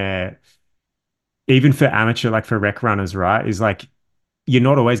lesson there, even for amateur, like for rec runners, right? Is like, you're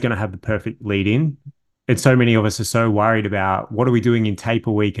not always going to have the perfect lead in. And so many of us are so worried about what are we doing in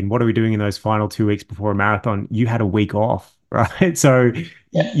taper week and what are we doing in those final 2 weeks before a marathon. You had a week off, right? So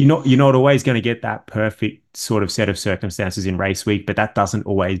you're not always going to get that perfect sort of set of circumstances in race week, but that doesn't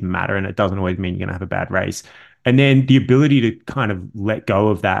always matter, and it doesn't always mean you're going to have a bad race. And then the ability to kind of let go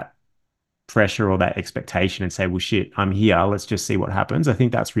of that pressure or that expectation and say, well, shit, I'm here. Let's just see what happens. I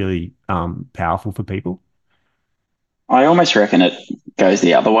think that's really powerful for people. I almost reckon it goes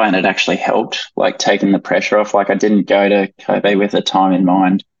the other way and it actually helped, like taking the pressure off. Like I didn't go to Kobe with a time in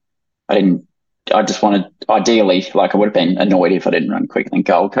mind. I just wanted, ideally, like I would have been annoyed if I didn't run quicker than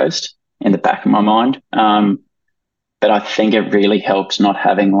Gold Coast in the back of my mind. But I think it really helped not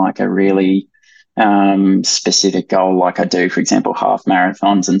having like a really specific goal like I do, for example, half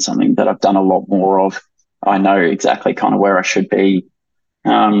marathons and something that I've done a lot more of. I know exactly kind of where I should be.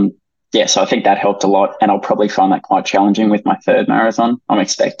 So I think that helped a lot, and I'll probably find that quite challenging with my third marathon. I'm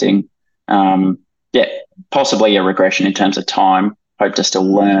expecting Yeah, possibly a regression in terms of time. Hope to still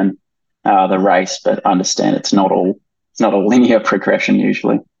learn the race, but understand it's not a linear progression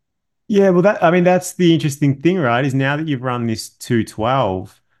usually. Yeah, well, that's the interesting thing, right? Is now that you've run this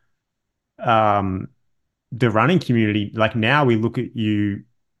 212, um, the running community, like now we look at you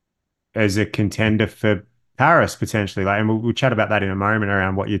as a contender for Paris potentially. Like, and we'll chat about that in a moment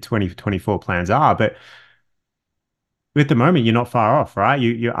around what your 2024 plans are. But at the moment, you're not far off, right?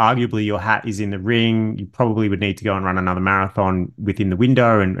 You arguably your hat is in the ring. You probably would need to go and run another marathon within the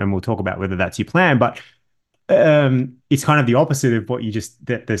window, and we'll talk about whether that's your plan. But it's kind of the opposite of what you just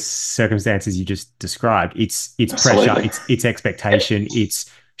the circumstances you just described. It's pressure, Absolutely. it's expectation, it's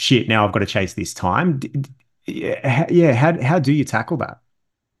shit. Now I've got to chase this time. Yeah. How do you tackle that?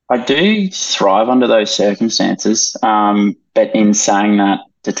 I do thrive under those circumstances, but in saying that,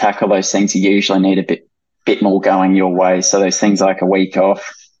 to tackle those things, you usually need a bit more going your way. So those things like a week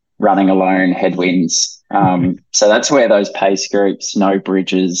off, running alone, headwinds. So that's where those pace groups, no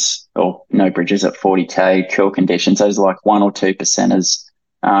bridges or no bridges at 40K, cool conditions, those are like 1 or 2 percenters.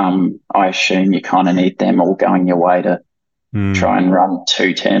 I assume you kind of need them all going your way to Mm. try and run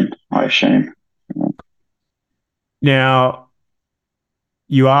 210, I assume. Now,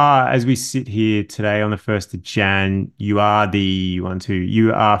 you are, as we sit here today on the 1st of Jan, you are the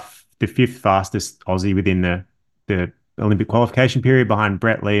fifth fastest Aussie within the Olympic qualification period behind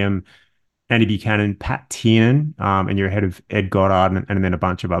Brett Liam, Andy Buchanan, Pat Tiernan, and you're ahead of Ed Goddard and then a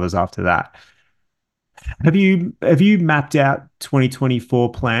bunch of others after that. Have you mapped out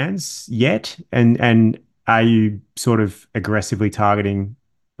 2024 plans yet? And are you sort of aggressively targeting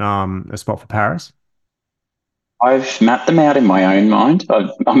a spot for Paris? I've mapped them out in my own mind.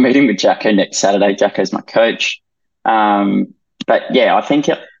 I'm meeting with Jacko next Saturday. Jacko's my coach. But yeah, I think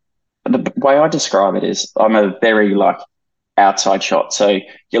the way I describe it is I'm a very like outside shot. So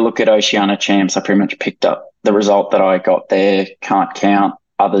you look at Oceania champs, I pretty much picked up the result that I got there. Can't count.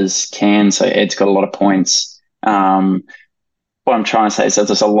 Others can. So Ed's got a lot of points. What I'm trying to say is that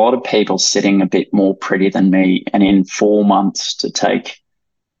there's a lot of people sitting a bit more pretty than me. And in 4 months to take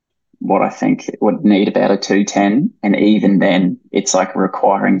what I think it would need about a 210. And even then, it's like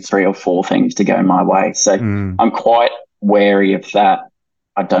requiring 3 or 4 things to go my way. So Mm, I'm quite wary of that.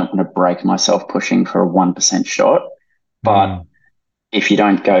 I don't want to break myself pushing for a 1% shot. But mm. if you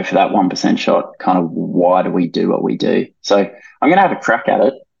don't go for that 1% shot, kind of why do we do what we do? So I'm going to have a crack at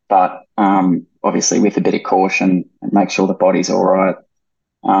it, but obviously with a bit of caution and make sure the body's all right,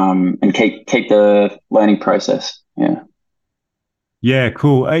 and keep the learning process. Yeah. Yeah,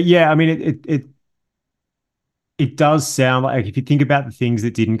 cool. Yeah, I mean, it does sound like if you think about the things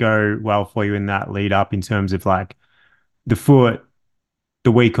that didn't go well for you in that lead up in terms of like the foot,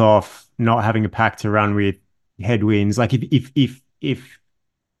 the week off, not having a pack to run with, headwinds. Like if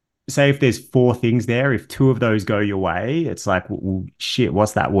say if there's 4 things there, if 2 of those go your way, it's like, well, shit,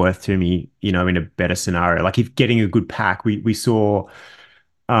 what's that worth to me? In a better scenario, like if getting a good pack, we saw.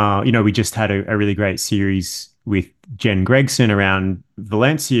 We just had a really great series with Jen Gregson around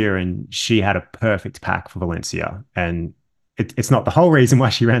Valencia, and she had a perfect pack for Valencia. And it's not the whole reason why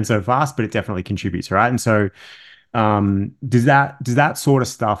she ran so fast, but it definitely contributes, right? And so, does that sort of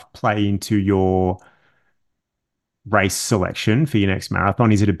stuff play into your race selection for your next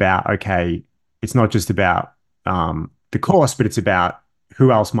marathon? Is it about, okay, it's not just about the course, but it's about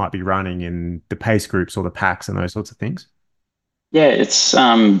who else might be running in the pace groups or the packs and those sorts of things? Yeah, it's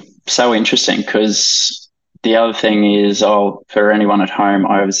so interesting because the other thing is, for anyone at home,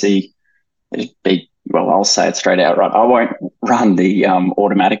 I obviously well, I'll say it straight out, right? I won't run the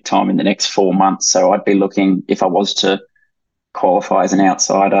automatic time in the next 4 months. So I'd be looking, if I was to qualify as an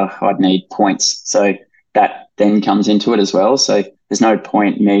outsider, I'd need points. So that then comes into it as well. So there's no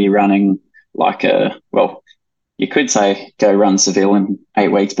point me running like well, you could say go run Seville in 8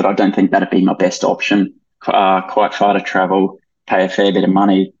 weeks, but I don't think that'd be my best option. Quite far to travel, pay a fair bit of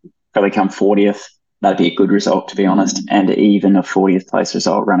money, probably come 40th. That'd be a good result, to be honest. And even a 40th place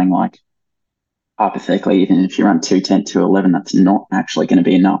result running like, hypothetically, even if you run 210, 211, that's not actually going to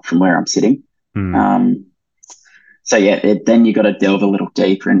be enough from where I'm sitting. Mm. Um, so yeah, then you got to delve a little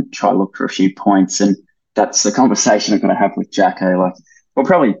deeper and try to look for a few points. And that's the conversation I've got to have with Jacko. Like, we'll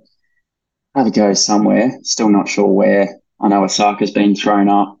probably have a go somewhere. Still not sure where. I know Osaka's been thrown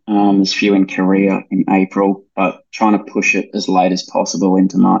up. There's a few in Korea in April, but trying to push it as late as possible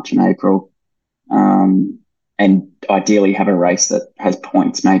into March and April. And ideally have a race that has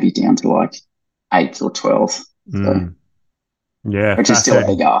points maybe down to like 8th or 12th. So, Mm. Yeah, which is still a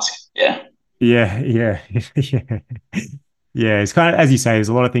big fascinating. ask. Yeah. Yeah, yeah, yeah. Yeah, it's kind of, as you say, there's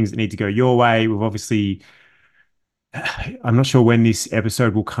a lot of things that need to go your way. We've obviously I'm not sure when this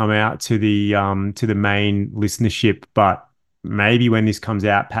episode will come out to the main listenership, but maybe when this comes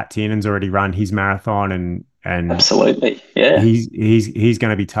out, Pat Tiernan's already run his marathon, and Absolutely. Yeah. he's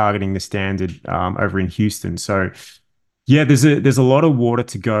going to be targeting the standard over in Houston. So yeah, there's a lot of water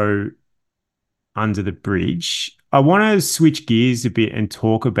to go under the bridge. I want to switch gears a bit and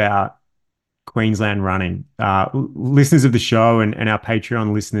talk about Queensland running. Listeners of the show and our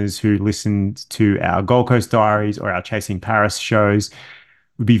Patreon listeners who listened to our Gold Coast Diaries or our Chasing Paris shows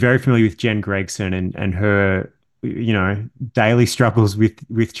would be very familiar with Jen Gregson and her, daily struggles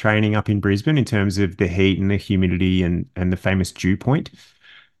with training up in Brisbane in terms of the heat and the humidity and the famous dew point.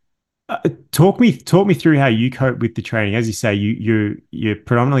 Talk me through how you cope with the training. As you say, you're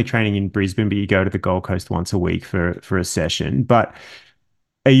predominantly training in Brisbane, but you go to the Gold Coast once a week for a session. But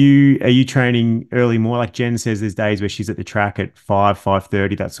are you training early more? Like Jen says, there's days where she's at the track at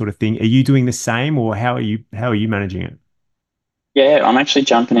 5:30, that sort of thing. Are you doing the same, or how are you managing it? Yeah, I'm actually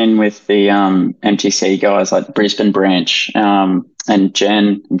jumping in with the MTC guys, like the Brisbane branch, and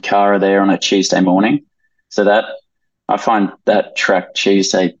Jen and Cara there on a Tuesday morning. So that I find that track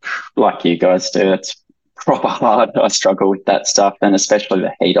Tuesday, like you guys do, it's proper hard. I struggle with that stuff, and especially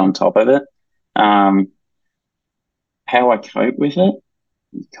the heat on top of it. Um, how I cope with it,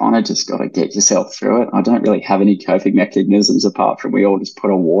 you kind of just got to get yourself through it. I don't really have any coping mechanisms apart from we all just put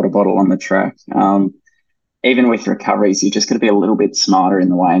a water bottle on the track. Even with recoveries, you just got to be a little bit smarter in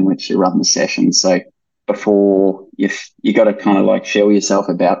the way in which you run the session. So before you got to kind of like feel yourself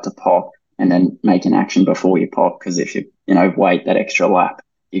about to pop and then make an action before you pop. Because if you wait that extra lap,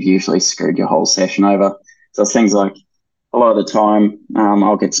 you've usually screwed your whole session over. So it's things like a lot of the time,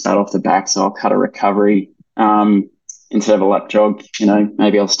 I'll get spat off the back, so I'll cut a recovery instead of a lap jog.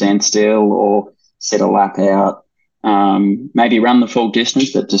 Maybe I'll stand still or set a lap out. Maybe run the full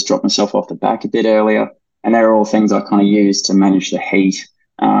distance, but just drop myself off the back a bit earlier. And they're all things I kind of use to manage the heat,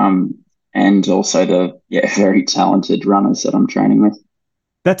 and also the very talented runners that I'm training with.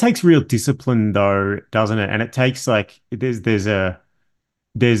 That takes real discipline, though, doesn't it? And it takes like there's a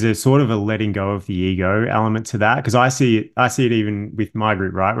sort of a letting go of the ego element to that, because I see it even with my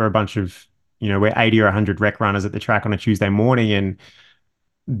group, right? We're a bunch of we're 80 or 100 rec runners at the track on a Tuesday morning, and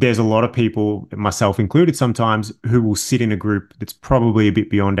there's a lot of people, myself included, sometimes who will sit in a group that's probably a bit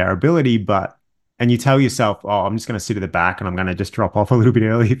beyond our ability, and you tell yourself, oh, I'm just going to sit at the back and I'm going to just drop off a little bit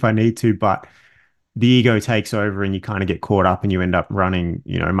early if I need to, but the ego takes over and you kind of get caught up and you end up running,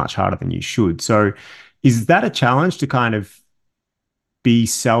 much harder than you should. So is that a challenge to kind of be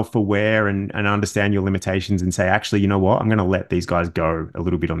self-aware and understand your limitations and say, actually, you know what, I'm going to let these guys go a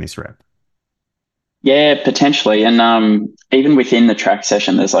little bit on this rep? Yeah, potentially. And even within the track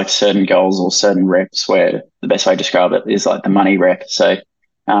session, there's like certain goals or certain reps where the best way to describe it is like the money rep. So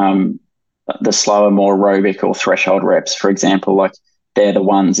um, the slower, more aerobic or threshold reps, for example, like they're the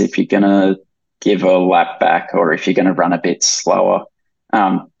ones if you're going to give a lap back or if you're going to run a bit slower,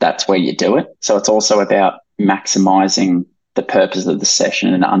 that's where you do it. So it's also about maximizing the purpose of the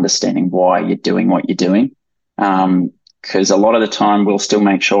session and understanding why you're doing what you're doing. Because a lot of the time we'll still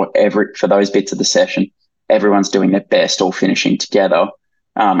make sure for those bits of the session, everyone's doing their best, all finishing together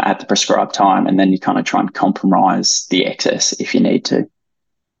at the prescribed time. And then you kind of try and compromise the excess if you need to.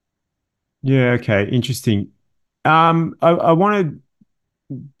 Yeah, okay, interesting. I want to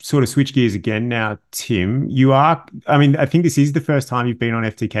sort of switch gears again now, Tim. I mean, I think this is the first time you've been on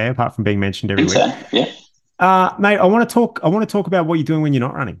FTK apart from being mentioned every week. So, yeah. Mate, I want to talk about what you're doing when you're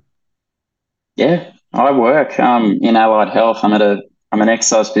not running. Yeah, I work in allied health. I'm an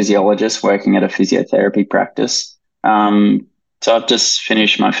exercise physiologist working at a physiotherapy practice. So I've just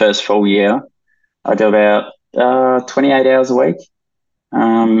finished my first full year. I do about 28 hours a week.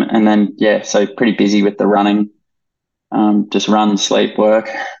 And then, so pretty busy with the running. Just run, sleep, work.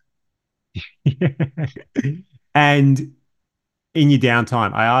 And in your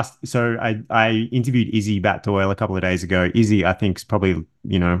downtime, I interviewed Izzy Bat Doyle a couple of days ago. Izzy, I think, is probably,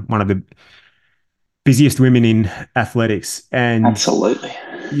 one of the busiest women in athletics. And Absolutely.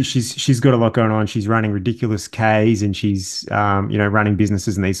 she's got a lot going on. She's running ridiculous Ks and she's, running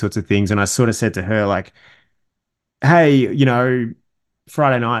businesses and these sorts of things. And I sort of said to her, like, hey,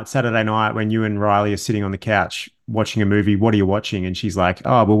 Friday night, Saturday night, when you and Riley are sitting on the couch watching a movie, what are you watching? And she's like,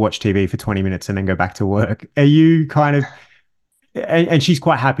 oh, we'll watch TV for 20 minutes and then go back to work. Are you kind of, and she's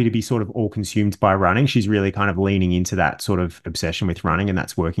quite happy to be sort of all consumed by running. She's really kind of leaning into that sort of obsession with running and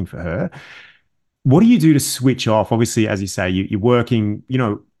that's working for her. What do you do to switch off? Obviously, as you say, you're working,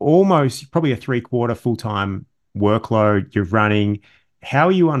 almost probably a 3/4 full-time workload. You're running. How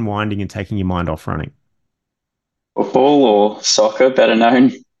are you unwinding and taking your mind off running? Football or soccer, better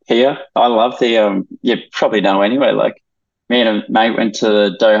known here. I love the you probably know anyway. Like me and a mate went to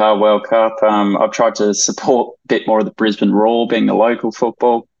the Doha World Cup. I've tried to support a bit more of the Brisbane Roar, being the local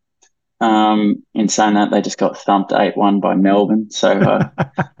football. In saying that, they just got thumped 8-1 by Melbourne. So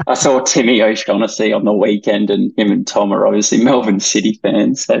I saw Timmy O'Shaughnessy on the weekend, and him and Tom are obviously Melbourne City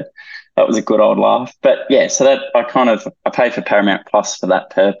fans. So that was a good old laugh. But yeah, so that I pay for Paramount Plus for that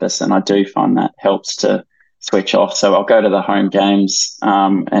purpose, and I do find that helps to switch off. So I'll go to the home games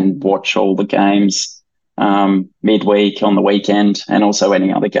and watch all the games midweek on the weekend, and also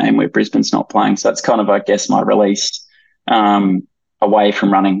any other game where Brisbane's not playing. So that's kind of, I guess, my release away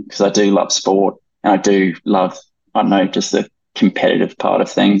from running, because I do love sport and I do love, I don't know, just the competitive part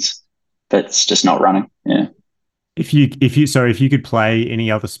of things, but it's just not running. Yeah. If you could play any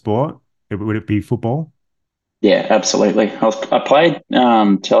other sport, would it be football? Yeah, absolutely. I played till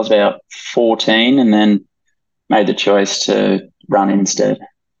I was about 14, and then made the choice to run instead.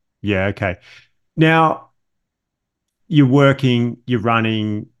 Yeah, okay. Now you're working, you're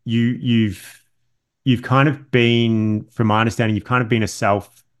running, you've kind of been, from my understanding, you've kind of been a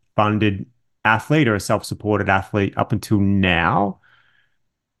self-funded athlete or a self-supported athlete up until now.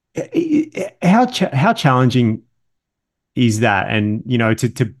 How challenging is that? And to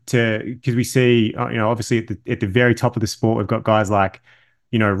because we see, obviously at the very top of the sport, we've got guys like,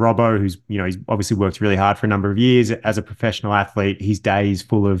 Robbo, who's, he's obviously worked really hard for a number of years as a professional athlete. His day is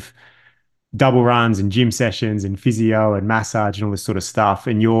full of double runs and gym sessions and physio and massage and all this sort of stuff.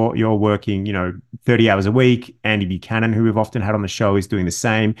 And you're working, 30 hours a week. Andy Buchanan, who we've often had on the show, is doing the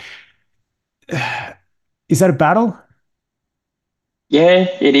same. Is that a battle? Yeah,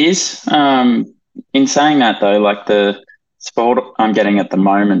 it is. In saying that though, like the sport I'm getting at the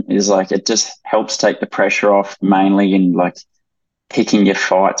moment is like, it just helps take the pressure off, mainly in like picking your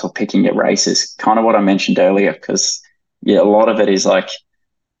fights or picking your races, kind of what I mentioned earlier. Because yeah, a lot of it is like,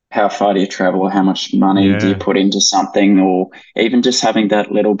 how far do you travel, or how much money do you Yeah. put into something, or even just having that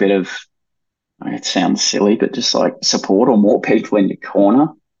little bit of, it sounds silly, but just like support or more people in your corner.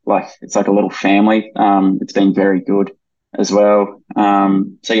 Like it's like a little family. It's been very good as well.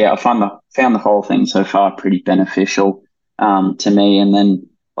 So yeah, I found the whole thing so far pretty beneficial to me. And then,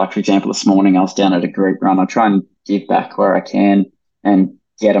 like for example, this morning I was down at a group run. I try and give back where I can and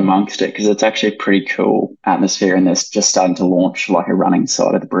get amongst it, because it's actually a pretty cool atmosphere, and they're just starting to launch like a running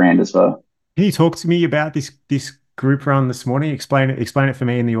side of the brand as well. Can you talk to me about this group run this morning? Explain it for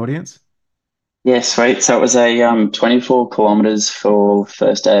me in the audience. Yeah, sweet. So it was a 24 kilometers for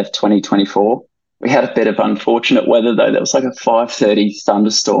first day of 2024. We had a bit of unfortunate weather though. There was like a 5:30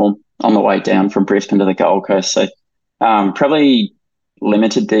 thunderstorm on the way down from Brisbane to the Gold Coast. So probably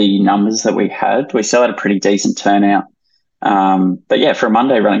limited the numbers that we had. We still had a pretty decent turnout. But yeah, for a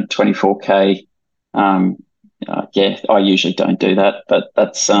Monday running 24K, yeah, I usually don't do that, but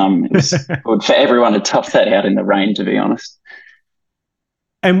it was good for everyone to tough that out in the rain, to be honest.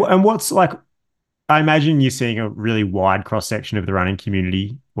 And what's like, I imagine you're seeing a really wide cross section of the running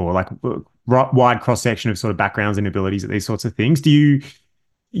community, or like wide cross section of sort of backgrounds and abilities at these sorts of things. Do you,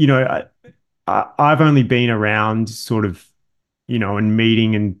 you know, I've only been around sort of, and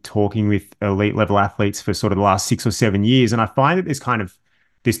meeting and talking with elite level athletes for sort of the last 6 or 7 years. And I find that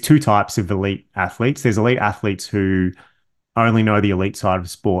there's two types of elite athletes. There's elite athletes who only know the elite side of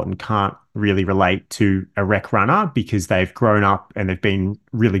sport and can't really relate to a rec runner because they've grown up and they've been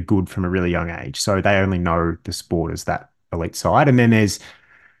really good from a really young age. So they only know the sport as that elite side. And then there's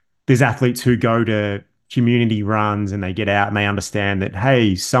athletes who go to community runs and they get out and they understand that,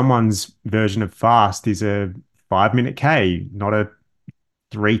 hey, someone's version of fast is a 5 minute K, not a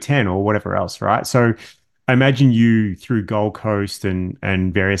 3:10 or whatever else, right? So I imagine you, through Gold Coast and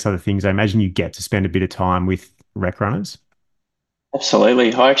various other things, I imagine you get to spend a bit of time with rec runners.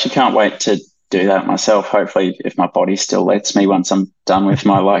 Absolutely. I actually can't wait to do that myself. Hopefully, if my body still lets me once I'm done with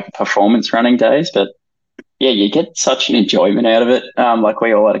my like performance running days. But yeah, you get such an enjoyment out of it. Like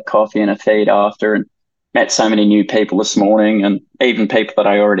we all had a coffee and a feed after, and met so many new people this morning, and even people that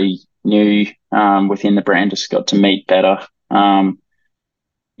I already knew within the brand just got to meet better.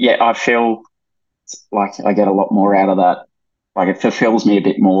 Yeah, I feel like I get a lot more out of that. Like it fulfills me a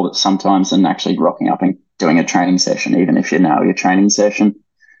bit more sometimes than actually rocking up and doing a training session, even if you know your training session.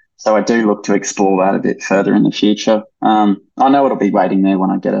 So I do look to explore that a bit further in the future. I know it'll be waiting there when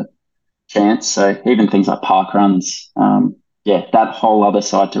I get a chance. So even things like park runs, yeah, that whole other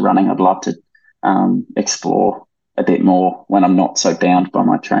side to running, I'd love to explore a bit more when I'm not so bound by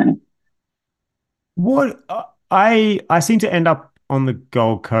my training. What I seem to end up on the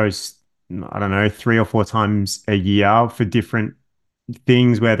Gold Coast, I don't know, 3 or 4 times a year for different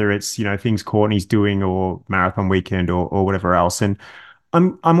things, whether it's, things Courtney's doing or marathon weekend or whatever else. And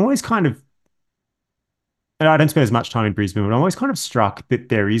I'm always kind of, and I don't spend as much time in Brisbane, but I'm always kind of struck that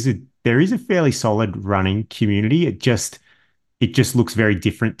there is a fairly solid running community. It just looks very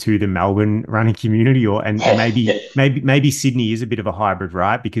different to the Melbourne running community, and Yeah, yeah. maybe Sydney is a bit of a hybrid,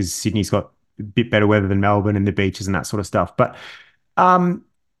 right? Because Sydney's got a bit better weather than Melbourne and the beaches and that sort of stuff. But um,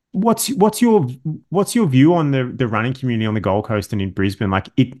 what's your view on the running community on the Gold Coast and in Brisbane? Like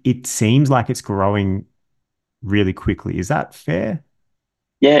it seems like it's growing really quickly. Is that fair?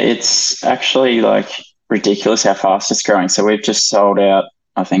 Yeah, it's actually like ridiculous how fast it's growing. So we've just sold out,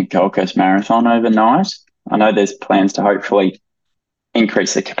 I think, Gold Coast Marathon overnight. I know there's plans to hopefully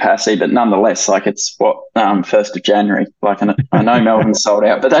increase the capacity, but nonetheless, like it's what 1st of January. Like, and I know Melbourne's sold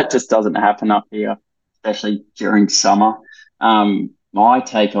out, but that just doesn't happen up here, especially during summer. My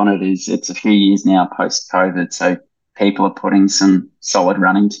take on it is it's a few years now post COVID, so people are putting some solid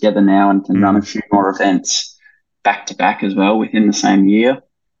running together now and can run a Mm. few more events back to back as well within the same year.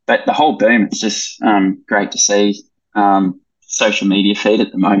 But the whole boom, it's just great to see. Social media feed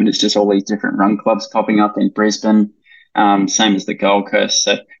at the moment is just all these different run clubs popping up in Brisbane, same as the Gold Coast.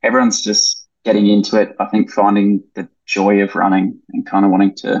 So everyone's just getting into it. I think finding the joy of running and kind of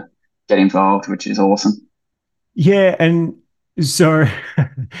wanting to get involved, which is awesome. Yeah, and so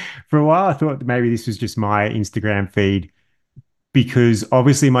for a while I thought that maybe this was just my Instagram feed because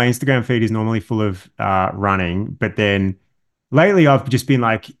obviously my Instagram feed is normally full of running, but then lately I've just been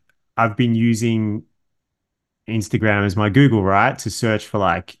like I've been using Instagram as my Google, right, to search for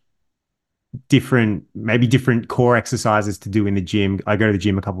like different core exercises to do in the gym. I go to the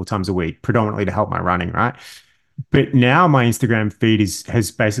gym a couple of times a week, predominantly to help my running, right? But now my Instagram feed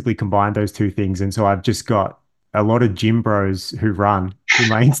has basically combined those two things. And so I've just got a lot of gym bros who run in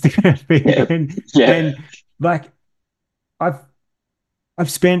my Instagram feed. Yeah, yeah. And like I've I've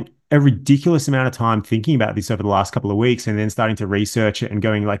spent a ridiculous amount of time thinking about this over the last couple of weeks and then starting to research it and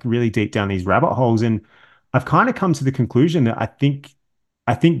going like really deep down these rabbit holes. And I've kind of come to the conclusion that I think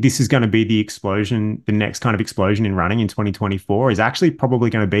this is going to be the next kind of explosion in running in 2024 is actually probably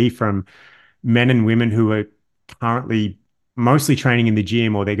going to be from men and women who are currently mostly training in the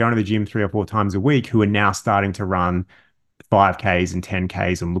gym or they're going to the gym 3 or 4 times a week who are now starting to run 5Ks and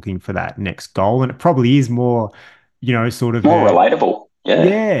 10Ks and looking for that next goal. And it probably is more, sort of More relatable. Yeah.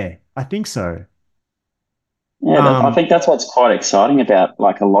 yeah, I think so. Yeah, I Um, think that's what's quite exciting about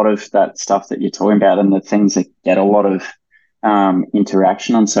like a lot of that stuff that you're talking about and the things that get a lot of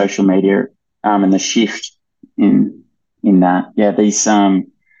interaction on social media, and the shift in that. Yeah, these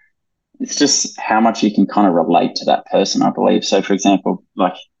it's just how much you can kind of relate to that person, I believe. So, for example,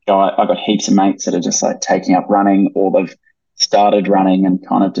 like I got heaps of mates that are just like taking up running, or they've started running and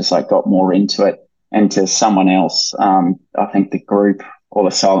kind of just like got more into it. And to someone else, I think the group or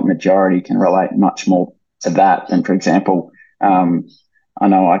the silent majority can relate much more to that than, for example, I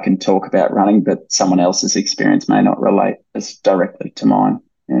know I can talk about running, but someone else's experience may not relate as directly to mine.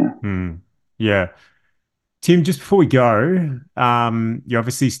 Yeah. hmm, yeah. Tim, just before we go, you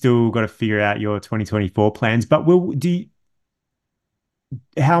obviously still got to figure out your 2024 plans, but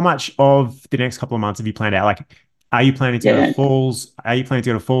how much of the next couple of months have you planned out? Like, are you planning to go to Yeah. falls? Are you planning to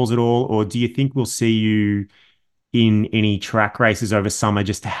go to falls at all? Or do you think we'll see you in any track races over summer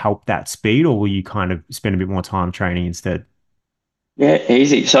just to help that speed? Or will you kind of spend a bit more time training instead? Yeah,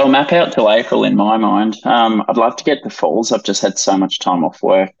 easy. So I'll map out till April in my mind. I'd love to get the falls. I've just had so much time off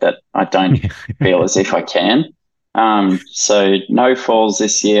work that I don't feel as if I can. So no falls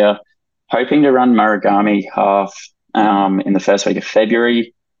this year. Hoping to run Murragami half in the first week of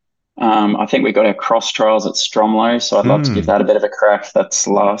February. I think we got our cross trials at Stromlo, so I'd love to give Hmm. that a bit of a crack. That's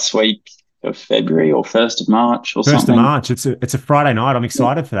last week of February or 1st of March or 1st of something. March. It's a Friday night. I'm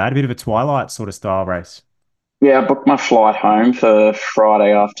excited for that. A bit of a twilight sort of style race. Yeah, I booked my flight home for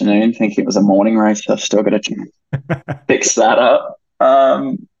Friday afternoon, thinking it was a morning race. I've still got to fix that up.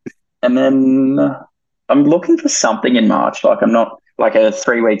 And then I'm looking for something in March. Like I'm not like a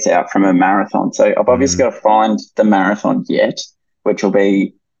 3 weeks out from a marathon. So I've obviously Hmm. got to find the marathon yet, which will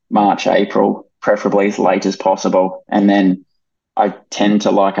be March, April, preferably as late as possible. And then I tend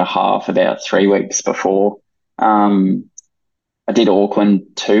to like a half about 3 weeks before. Um, I did Auckland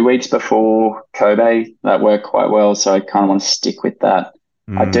 2 weeks before Kobe. That worked quite well. So I kind of want to stick with that.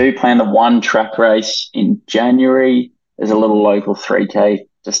 I Hmm. do plan the one track race in January. There's a little local 3K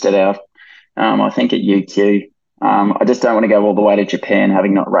just at our, I think at UQ. I just don't want to go all the way to Japan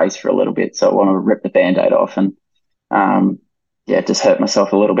having not raced for a little bit. So I want to rip the band-aid off and, um, yeah, just hurt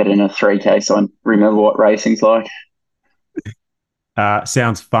myself a little bit in a 3K so I remember what racing's like.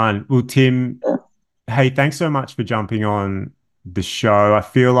 Sounds fun. Well, Tim, Yeah. hey, thanks so much for jumping on the show. I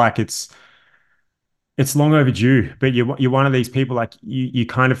feel like It's long overdue, but you're one of these people like you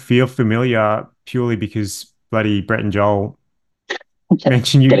kind of feel familiar purely because bloody Brett and Joel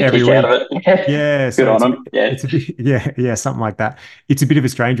mention you Get a every kick out of week. it. Yeah. Yeah, Good so on them. Yeah. it's a bit yeah, something like that. It's a bit of a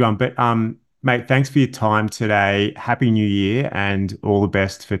strange one, but mate, thanks for your time today. Happy New Year and all the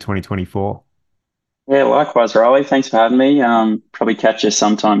best for 2024. Yeah, likewise, Riley. Thanks for having me. Probably catch you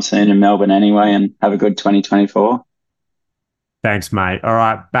sometime soon in Melbourne anyway, and have a good 2024. Thanks, mate. All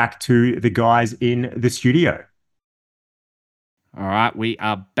right, back to the guys in the studio. All right, we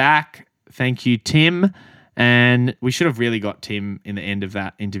are back. Thank you, Tim. And we should have really got Tim in the end of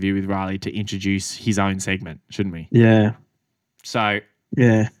that interview with Riley to introduce his own segment, shouldn't we? Yeah. So,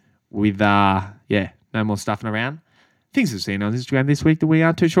 Yeah. with no more stuffing around. Things we've seen on Instagram this week that we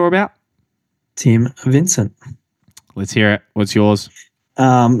aren't too sure about. Tim Vincent. Let's hear it. What's yours?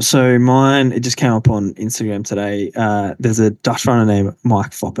 So mine, it just came up on Instagram today. There's a Dutch runner named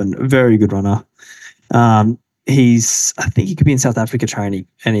Mike Foppen, a very good runner. I think he could be in South Africa training,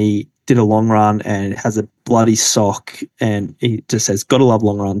 and he did a long run and has a bloody sock, and he just says, "Gotta love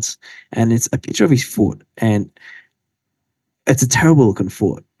long runs." And it's a picture of his foot, and it's a terrible looking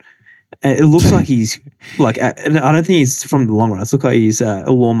foot. And it looks like he's like, and I don't think he's from the long run. It looks like he's a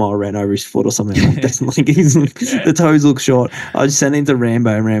lawnmower ran over his foot or something like that. Like the toes look short. I just sent it to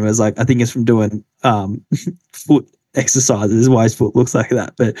Rambo, and Rambo's like, I think it's from doing foot exercises. Is why his foot looks like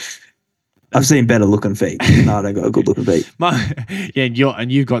that. But I've seen better looking feet. No, I don't got a good looking feet.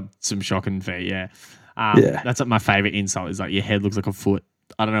 And you've got some shocking feet. Yeah, That's like my favorite insult is like your head looks like a foot.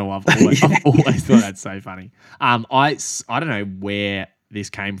 I don't know. I've always thought that's so funny. I don't know where this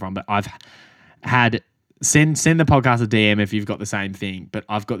came from, but I've had send the podcast a DM if you've got the same thing. But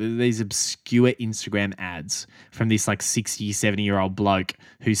I've got these obscure Instagram ads from this like 60, 70-year-old bloke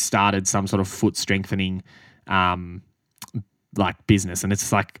who started some sort of foot strengthening like business, and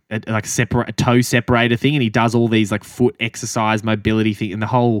it's like a toe separator thing, and he does all these like foot exercise mobility thing, and the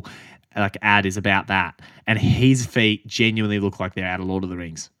whole like ad is about that. And his feet genuinely look like they're out of Lord of the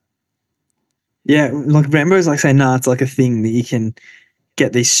Rings. Yeah, like Rambo's like saying, nah, it's like a thing that you can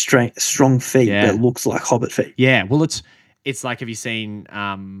get these strong feet that looks like Hobbit feet. Yeah, well, it's like, have you seen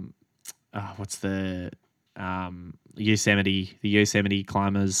what's the Yosemite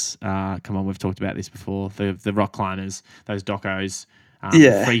climbers? Come on, we've talked about this before. The rock climbers, those docos,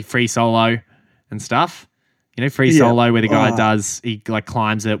 free solo and stuff. You know, free solo where the guy he like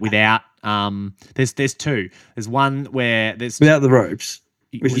climbs it without. There's two. There's one where there's without the ropes.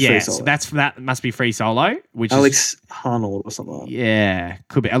 So that must be free solo, which Alex Arnold or something. Yeah,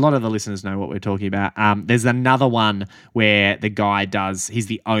 could be. A lot of the listeners know what we're talking about. There's another one where the guy he's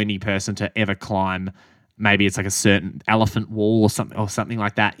the only person to ever climb. Maybe it's like a certain elephant wall or something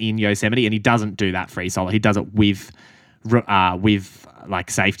like that in Yosemite, and he doesn't do that free solo. He does it with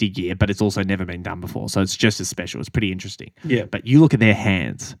like safety gear, but it's also never been done before, so it's just as special. It's pretty interesting. Yeah, but you look at their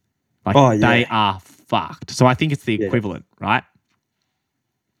hands, like they are fucked. So I think it's the equivalent, right?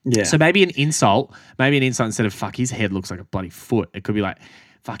 Yeah. So maybe an insult instead of fuck, his head looks like a bloody foot. It could be like,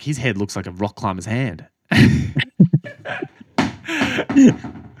 fuck, his head looks like a rock climber's hand.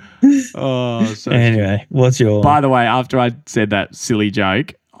 Anyway, what's your? By the way, after I said that silly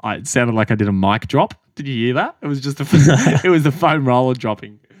joke, it sounded like I did a mic drop. Did you hear that? It was just it was the foam roller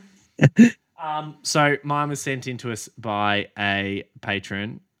dropping. So mine was sent in to us by a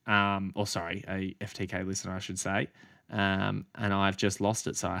patron, a FTK listener, I should say. And I've just lost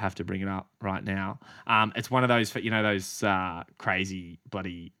it, so I have to bring it up right now. It's one of those, those crazy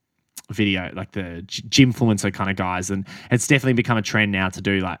bloody video, like the gymfluencer kind of guys, and it's definitely become a trend now to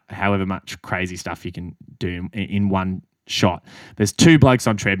do like however much crazy stuff you can do in one shot. There's two blokes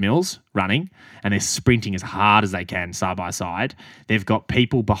on treadmills running, and they're sprinting as hard as they can side by side. They've got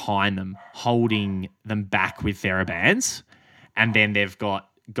people behind them holding them back with TheraBands, and then they've got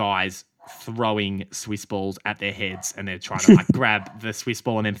guys throwing Swiss balls at their heads, and they're trying to like grab the Swiss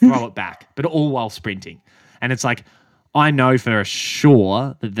ball and then throw it back, but all while sprinting. And it's like, I know for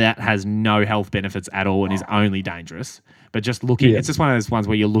sure that has no health benefits at all and is only dangerous, but just looking, it's just one of those ones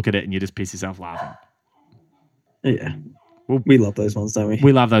where you look at it and you just piss yourself laughing. Yeah. We love those ones, don't we?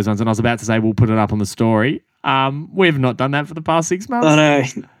 We love those ones. And I was about to say, we'll put it up on the story. We've not done that for the past 6 months. I know.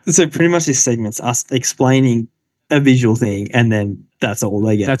 So pretty much this segment's us explaining a visual thing, and then that's all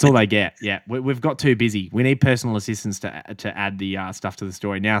they get. That's all they get. Yeah, we've got too busy. We need personal assistants to add the stuff to the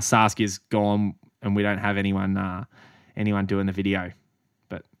story. Now Saskia's gone, and we don't have anyone doing the video.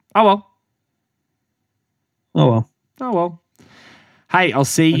 But oh well. Hey, I'll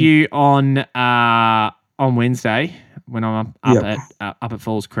see you on Wednesday when I'm up at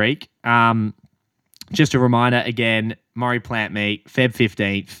Falls Creek. Just a reminder again, Murray Plant Meet, Feb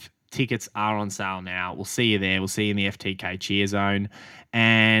 15th. tickets are on sale now. We'll see you there. We'll see you in the FTK cheer zone.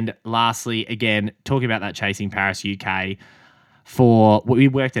 And lastly, again, talking about that Chasing Paris UK, we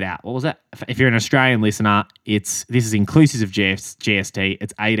worked it out. What was it? If you're an Australian listener, this is inclusive of GST.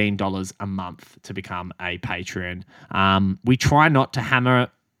 It's $18 a month to become a patron. We try not to hammer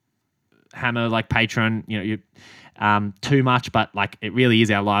like Patreon, too much, but like it really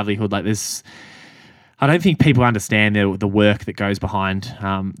is our livelihood. Like this, I don't think people understand the work that goes behind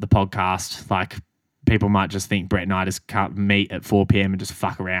the podcast. Like people might just think Brett and I just can't meet at 4 p.m. and just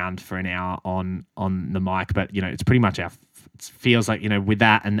fuck around for an hour on the mic, but it's pretty much it feels like, with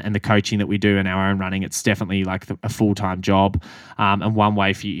that and the coaching that we do and our own running, it's definitely like a full-time job. And one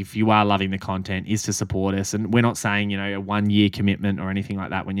way if you are loving the content is to support us. And we're not saying, a 1 year commitment or anything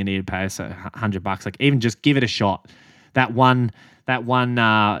like that when you need to pay us $100. Like even just give it a shot. That one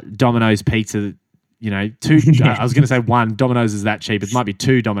Domino's pizza, two, I was going to say one, Domino's is that cheap. It might be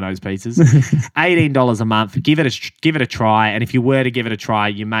 2 Domino's pizzas. $18 a month. Give it a try. And if you were to give it a try,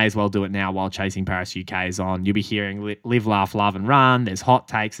 you may as well do it now while Chasing Paris UK is on. You'll be hearing Live, Laugh, Love and Run. There's hot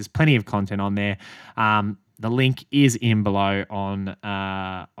takes. There's plenty of content on there. The link is in below on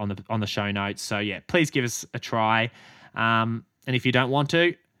the show notes. So yeah, please give us a try. And if you don't want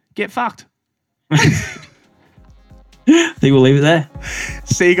to, get fucked. I think we'll leave it there.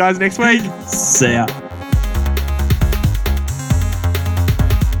 See you guys next week. See ya.